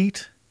Marine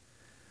fleet,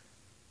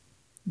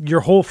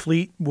 your whole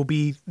fleet will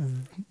be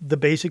the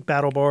basic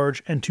battle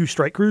barge and 2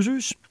 strike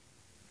cruisers.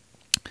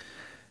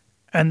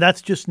 And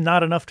that's just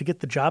not enough to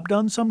get the job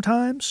done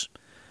sometimes.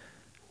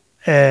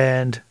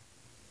 And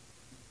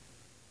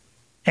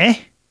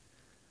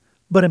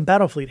But in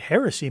Battlefleet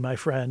Heresy, my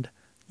friend,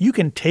 you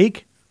can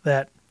take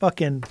that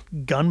fucking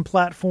gun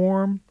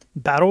platform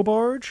battle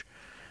barge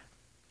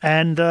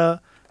and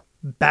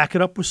back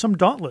it up with some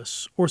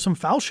Dauntless or some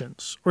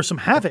Falchions or some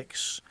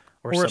Havocs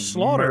or some a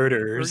Slaughter.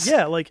 Murders.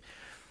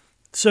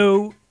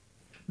 So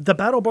the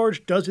battle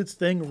barge does its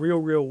thing real,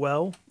 real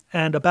well.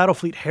 And a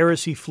Battlefleet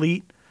Heresy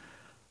fleet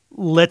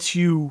lets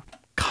you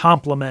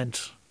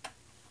complement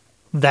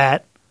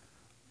that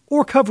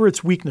or cover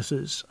its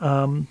weaknesses.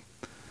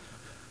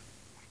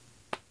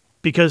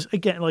 Because,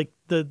 again, like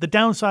the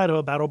downside of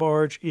a battle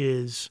barge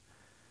is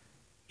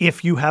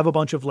if you have a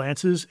bunch of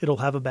lances, it'll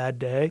have a bad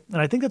day.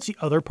 And I think that's the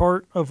other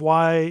part of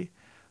why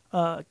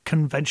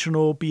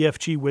conventional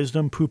BFG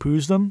wisdom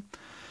poo-poos them.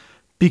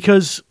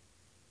 Because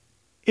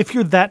if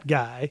you're that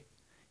guy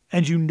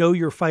and you know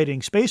you're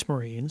fighting Space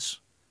Marines,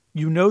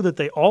 you know that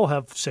they all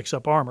have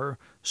 6-up armor,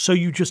 so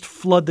you just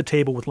flood the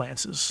table with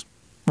lances,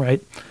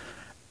 right?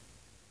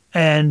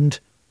 And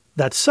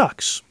that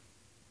sucks.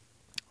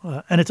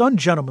 And it's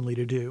ungentlemanly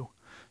to do.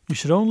 You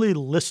should only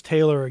list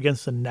Taylor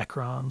against the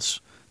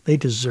Necrons. They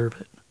deserve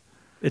it.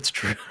 It's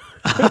true.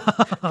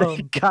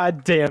 They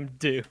goddamn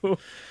do.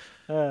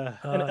 And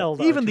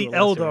Eldar even to the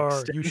a lesser Eldar,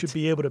 extent. you should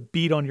be able to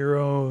beat on your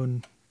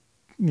own,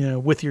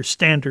 with your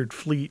standard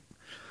fleet.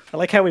 I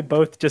like how we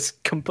both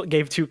just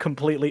gave 2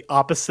 completely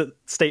opposite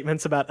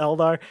statements about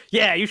Eldar.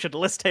 Yeah, you should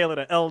list Taylor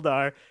to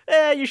Eldar.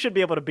 You should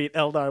be able to beat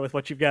Eldar with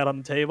what you've got on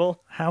the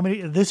table. How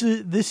many? This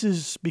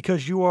is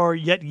because you are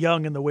yet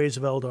young in the ways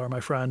of Eldar,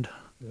 my friend.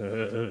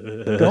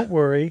 Don't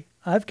worry,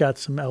 I've got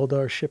some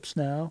Eldar ships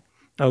now.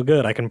 Oh,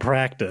 good. I can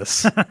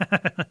practice.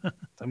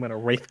 I'm going to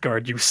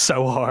Wraithguard you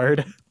so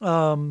hard.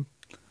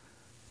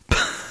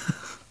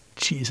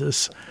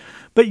 Jesus.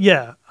 But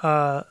yeah,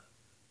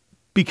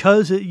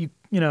 because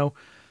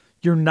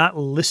you're not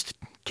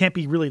can't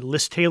be really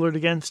list tailored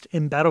against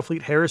in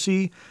Battlefleet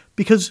Heresy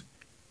because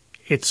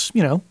it's,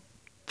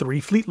 3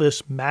 fleet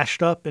lists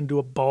mashed up into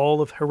a ball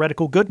of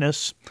heretical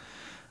goodness.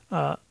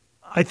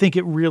 I think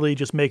it really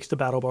just makes the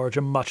battle barge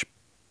a much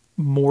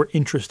more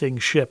interesting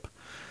ship.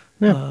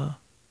 Yeah.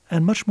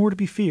 And much more to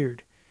be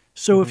feared.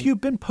 So if you've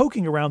been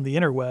poking around the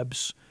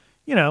interwebs,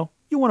 you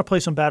want to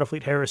play some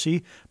Battlefleet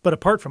Heresy, but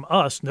apart from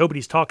us,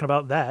 nobody's talking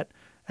about that.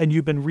 And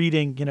you've been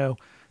reading,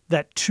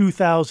 that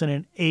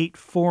 2008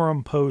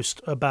 forum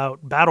post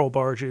about battle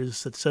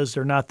barges that says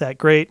they're not that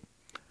great.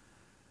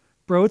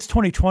 Bro, it's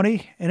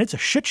 2020 and it's a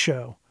shit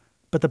show,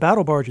 but the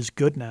battle barge is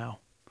good now.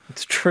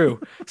 It's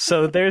true.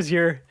 So there's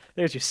your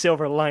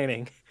silver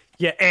lining.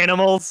 You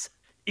animals,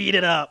 eat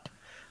it up.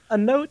 A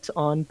note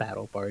on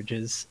battle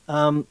barges.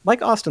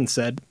 Like Austin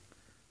said,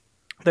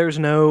 there's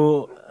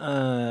no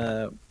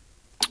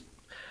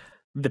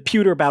the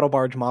pewter battle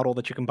barge model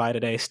that you can buy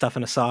today, stuff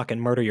in a sock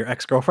and murder your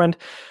ex-girlfriend.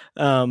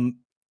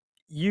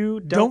 You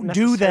don't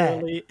do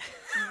that.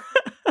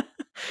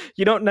 you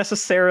you don't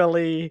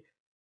necessarily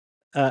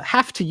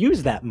have to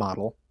use that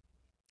model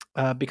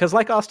because,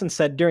 like Austin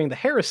said, during the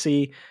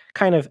Heresy,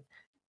 kind of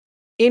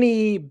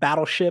any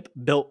battleship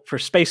built for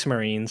Space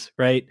Marines,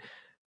 right,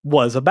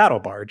 was a battle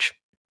barge.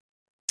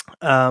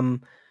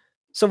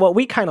 So what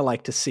we kind of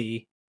like to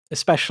see,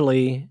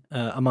 especially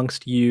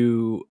amongst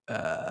you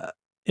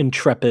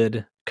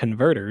intrepid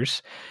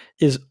converters,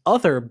 is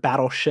other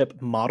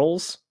battleship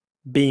models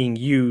being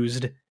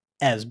used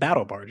as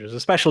battle barges,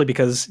 especially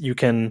because you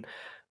can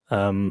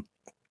buy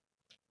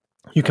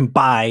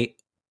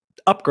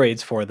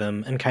upgrades for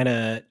them and kind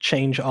of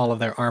change all of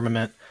their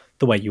armament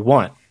the way you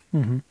want.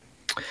 Mm-hmm.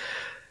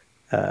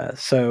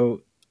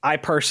 So I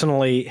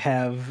personally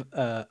have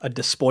a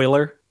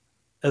despoiler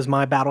as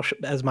my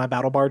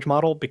battle barge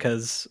model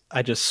because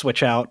I just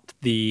switch out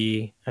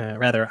I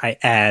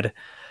add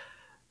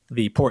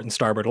the port and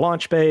starboard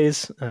launch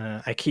bays.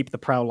 I keep the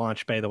prow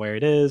launch bay the way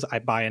it is. I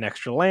buy an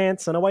extra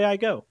lance and away I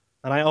go.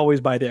 And I always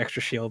buy the extra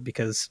shield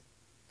because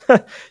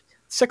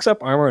 6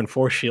 up armor and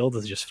 4 shields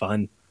is just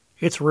fun.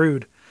 It's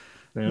rude.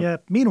 Yeah. Yeah.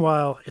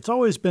 Meanwhile, it's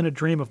always been a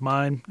dream of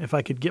mine if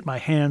I could get my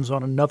hands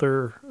on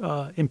another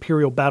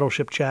Imperial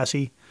battleship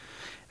chassis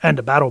and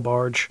a battle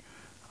barge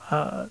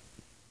to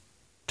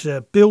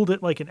build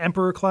it like an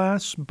Emperor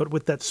class, but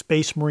with that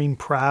Space Marine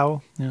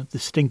prow,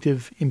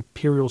 distinctive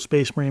Imperial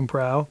Space Marine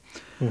prow.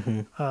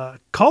 Mm-hmm.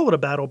 Call it a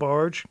battle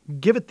barge,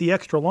 give it the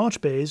extra launch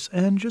bays,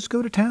 and just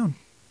go to town.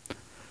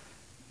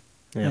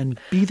 Yep. And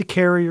be the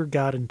carrier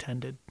God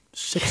intended.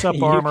 6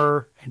 up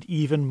armor and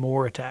even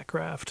more attack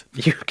craft.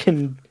 You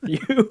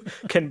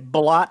can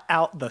blot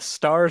out the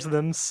stars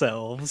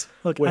themselves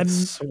with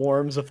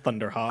swarms of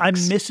Thunderhawks. I'm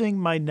missing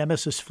my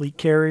Nemesis fleet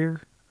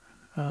carrier.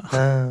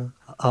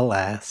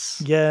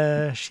 Alas.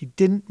 Yeah, she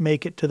didn't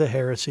make it to the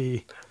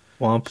Heresy.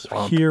 Womp, So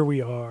womp. here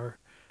we are.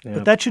 Yep.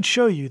 But that should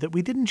show you that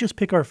we didn't just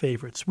pick our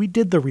favorites. We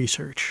did the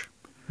research.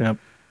 Yep.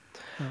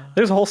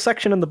 There's a whole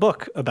section in the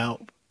book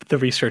about the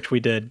research we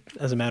did,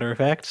 as a matter of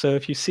fact. So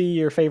if you see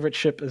your favorite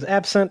ship is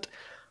absent,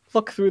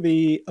 look through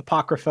the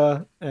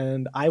Apocrypha,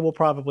 and I will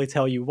probably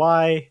tell you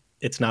why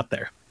it's not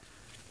there.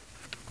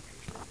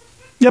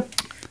 Yep.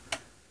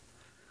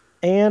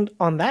 And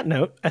on that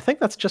note, I think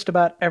that's just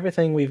about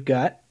everything we've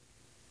got.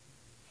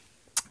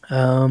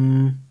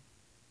 A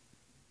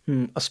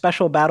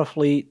special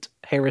Battlefleet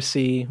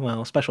Heresy,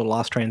 a special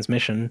Lost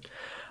Transmission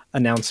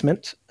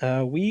announcement.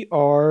 We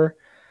are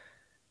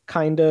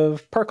kind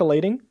of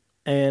percolating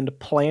and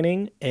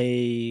planning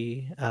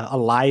a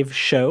live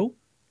show,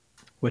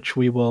 which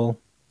we will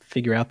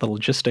figure out the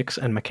logistics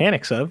and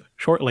mechanics of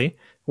shortly.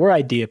 We're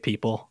idea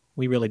people.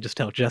 We really just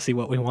tell Jesse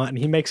what we want, and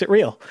he makes it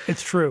real.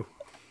 It's true.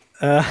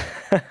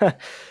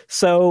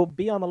 So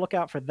be on the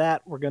lookout for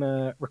that. We're going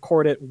to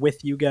record it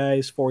with you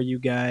guys, for you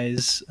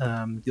guys.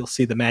 You'll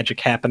see the magic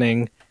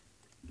happening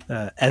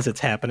as it's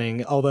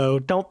happening. Although,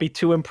 don't be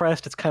too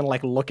impressed. It's kind of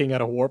like looking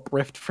at a warp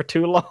rift for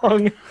too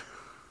long.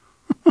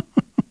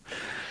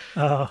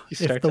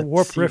 If the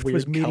warp rift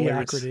was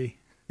mediocrity.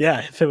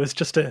 Yeah, if it was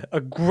just an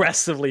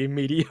aggressively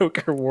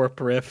mediocre warp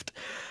rift.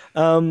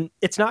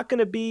 It's not going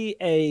to be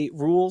a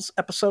rules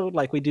episode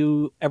like we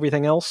do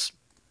everything else.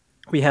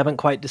 We haven't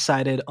quite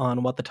decided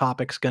on what the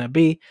topic's going to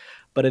be,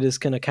 but it is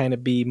going to kind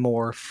of be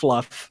more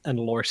fluff and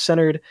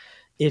lore-centered.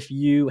 If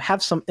you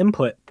have some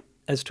input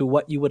as to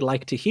what you would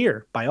like to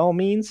hear, by all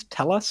means,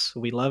 tell us.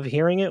 We love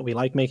hearing it. We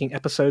like making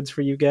episodes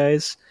for you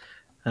guys.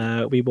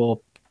 We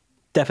will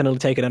definitely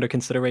take it under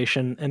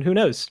consideration, and who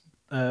knows?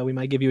 We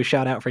might give you a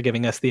shout-out for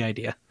giving us the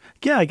idea.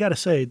 Yeah, I got to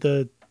say,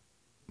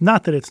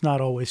 not that it's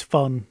not always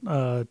fun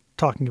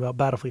talking about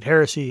Battlefleet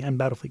Heresy and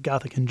Battlefleet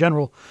Gothic in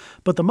general,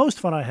 but the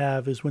most fun I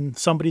have is when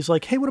somebody's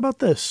like, hey, what about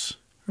this?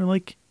 Or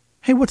like,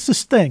 hey, what's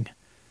this thing?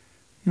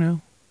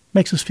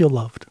 Makes us feel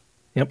loved.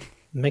 Yep.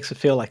 Makes it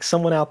feel like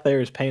someone out there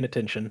is paying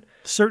attention.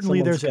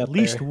 Certainly there's at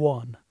least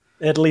one.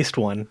 At least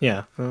one,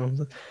 yeah.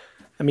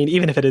 I mean,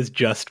 even if it is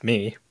just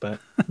me,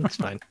 but it's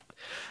fine.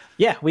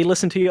 Yeah, we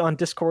listen to you on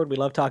Discord. We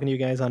love talking to you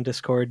guys on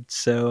Discord.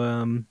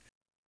 So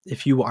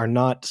if you are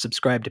not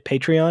subscribed to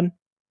Patreon,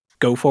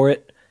 go for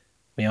it.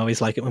 We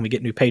always like it when we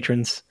get new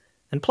patrons.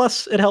 And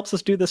plus, it helps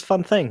us do this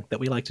fun thing that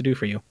we like to do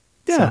for you.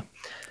 Yeah. So,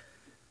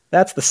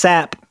 that's the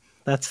sap.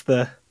 That's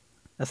the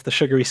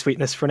sugary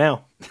sweetness for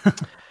now.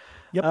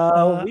 Yep.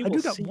 I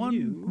do got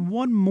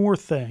one more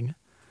thing.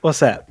 What's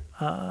that?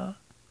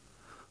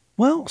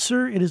 Well,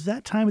 sir, it is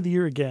that time of the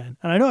year again.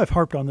 And I know I've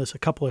harped on this a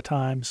couple of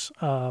times,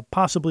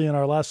 possibly in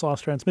our last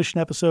Lost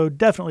Transmission episode,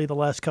 definitely the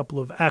last couple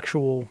of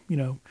actual,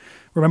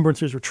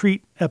 Remembrancers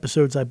Retreat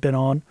episodes I've been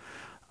on.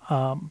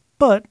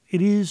 But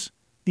it is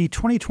the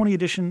 2020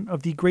 edition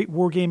of the Great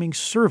Wargaming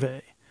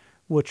Survey,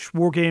 which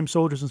Wargame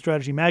Soldiers and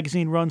Strategy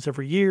magazine runs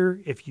every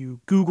year. If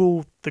you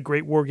Google the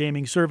Great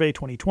Wargaming Survey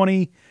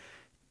 2020,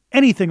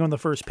 anything on the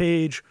first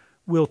page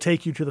will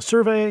take you to the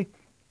survey.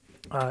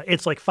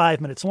 It's like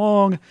 5 minutes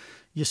long.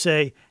 You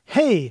say,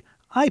 hey,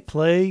 I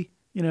play,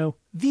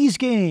 these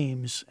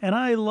games, and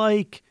I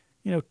like,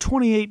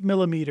 28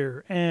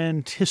 millimeter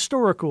and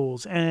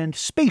historicals and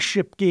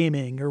spaceship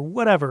gaming or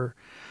whatever.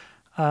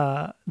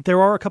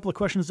 There are a couple of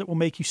questions that will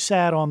make you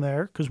sad on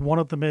there, because one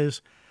of them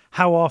is,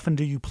 how often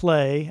do you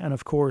play? And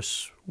of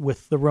course,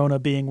 with the Rona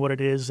being what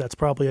it is, that's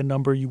probably a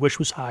number you wish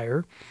was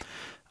higher.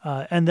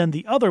 And then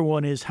the other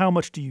one is, how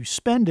much do you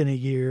spend in a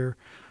year?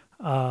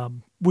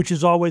 Which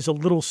is always a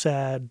little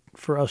sad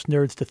for us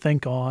nerds to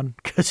think on,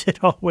 because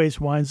it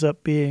always winds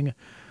up being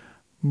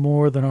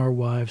more than our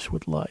wives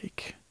would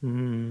like.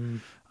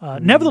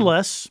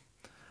 Nevertheless,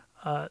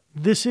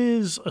 this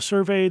is a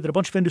survey that a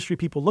bunch of industry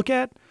people look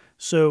at.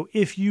 So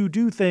if you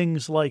do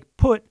things like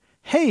put,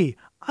 hey,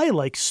 I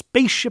like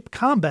spaceship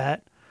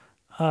combat,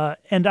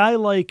 and I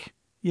like,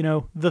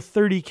 the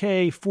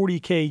 30K,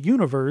 40K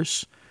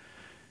universe,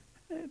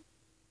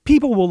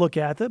 people will look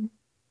at them.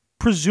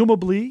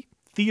 Presumably,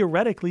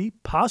 theoretically,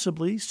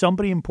 possibly,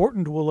 somebody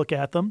important will look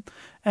at them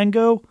and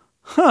go,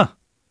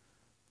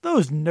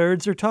 those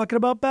nerds are talking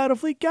about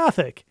Battlefleet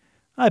Gothic.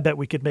 I bet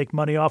we could make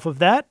money off of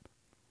that.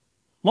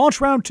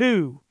 Launch round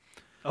 2.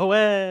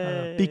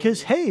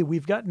 Because, hey,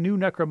 we've got new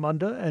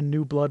Necromunda and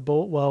new Blood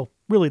Bowl. Well,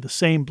 really the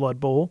same Blood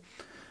Bowl.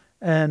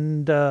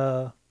 And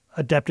Adeptus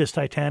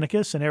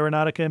Titanicus and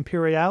Aeronautica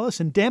Imperialis.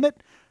 And damn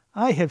it,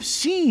 I have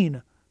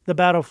seen the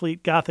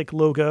Battlefleet Gothic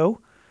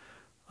logo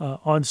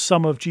on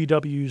some of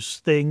GW's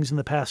things in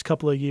the past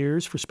couple of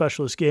years for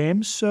specialist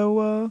games.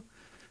 So,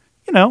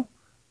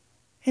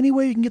 any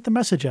way you can get the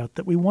message out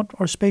that we want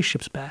our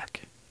spaceships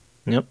back.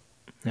 Yep.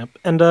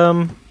 And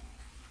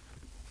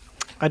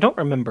I don't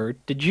remember.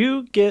 Did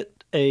you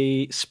get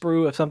a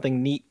sprue of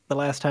something neat the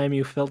last time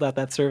you filled out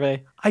that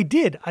survey? I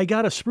did. I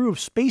got a sprue of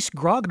Space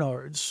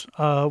Grognards,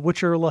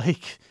 which are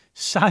like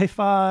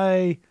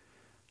sci-fi.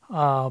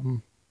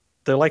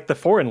 They're like the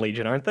Foreign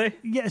Legion, aren't they?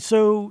 Yeah,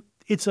 so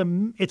it's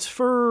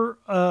for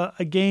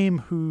a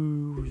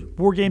game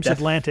War Games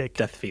Atlantic.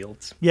 Death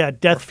Fields. Yeah,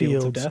 Death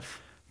Fields. Fields. Of Death.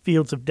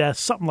 Fields of Death,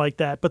 something like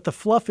that. But the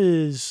fluff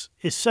is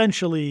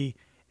essentially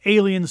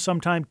aliens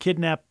sometime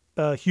kidnap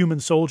human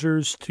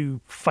soldiers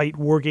to fight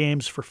war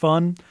games for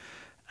fun.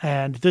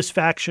 And this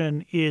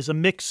faction is a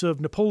mix of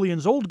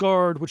Napoleon's Old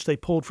Guard, which they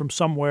pulled from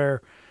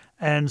somewhere,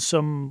 and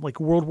some like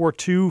World War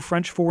II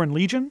French Foreign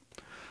Legion.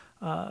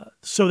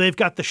 So they've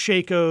got the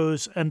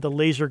Shakos and the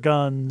laser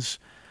guns,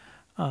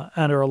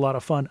 and are a lot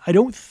of fun. I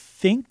don't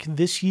think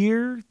this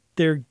year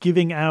they're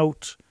giving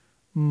out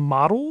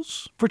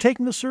models for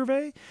taking the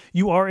survey.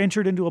 You are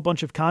entered into a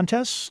bunch of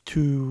contests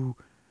to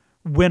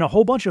win a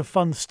whole bunch of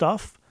fun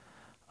stuff.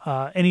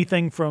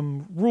 Anything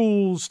from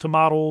rules to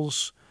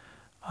models.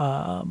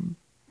 And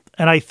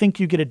I think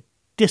you get a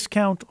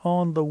discount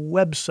on the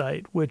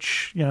website,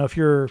 which, if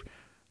you're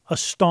a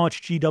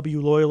staunch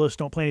GW loyalist,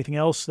 don't play anything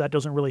else, that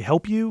doesn't really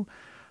help you.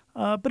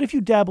 But if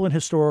you dabble in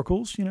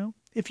historicals,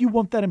 if you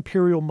want that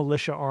Imperial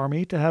Militia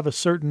Army to have a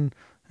certain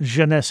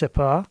je ne sais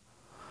pas,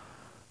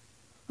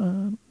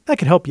 that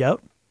could help you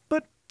out.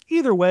 But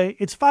either way,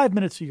 it's 5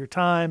 minutes of your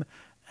time,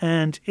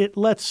 and it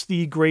lets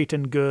the great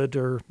and good,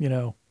 or,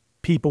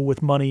 people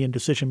with money and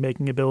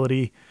decision-making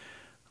ability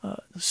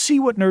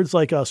see what nerds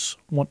like us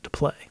want to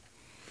play.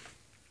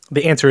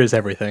 The answer is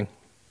everything.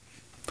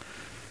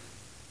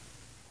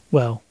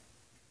 Well,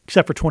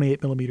 except for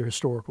 28mm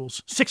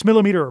historicals.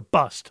 6mm or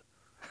bust.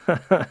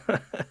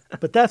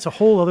 But that's a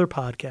whole other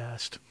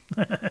podcast.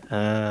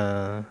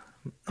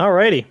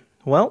 Alrighty.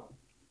 Well,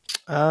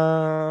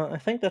 I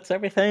think that's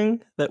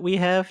everything that we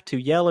have to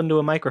yell into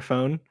a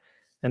microphone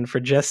and for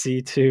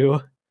Jesse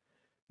to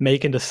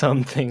make into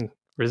something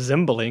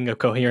resembling a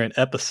coherent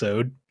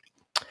episode.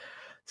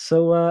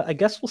 So I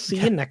guess we'll see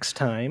you next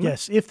time.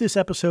 Yes, if this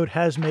episode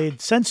has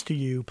made sense to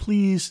you,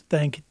 please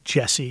thank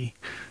Jesse.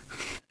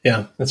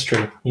 Yeah, that's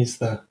true. He's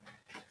the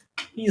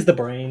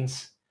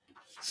brains.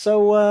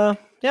 So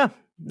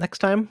next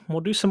time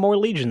we'll do some more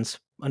Legions.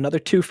 Another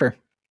twofer.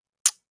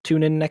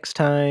 Tune in next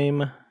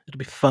time. It'll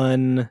be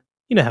fun.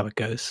 You know how it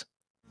goes.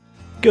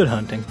 Good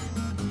hunting.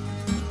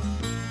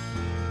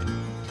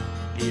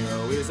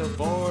 Hero is a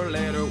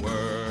 4-letter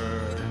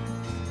word.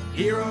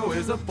 Hero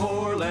is a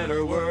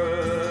 4-letter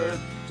word.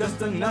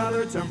 Just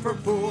another term for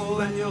fool,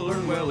 and you'll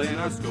learn well in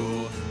our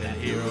school that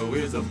hero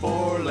is a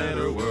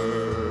 4-letter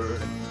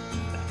word.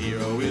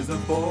 Hero is a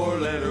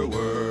 4-letter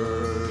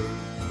word.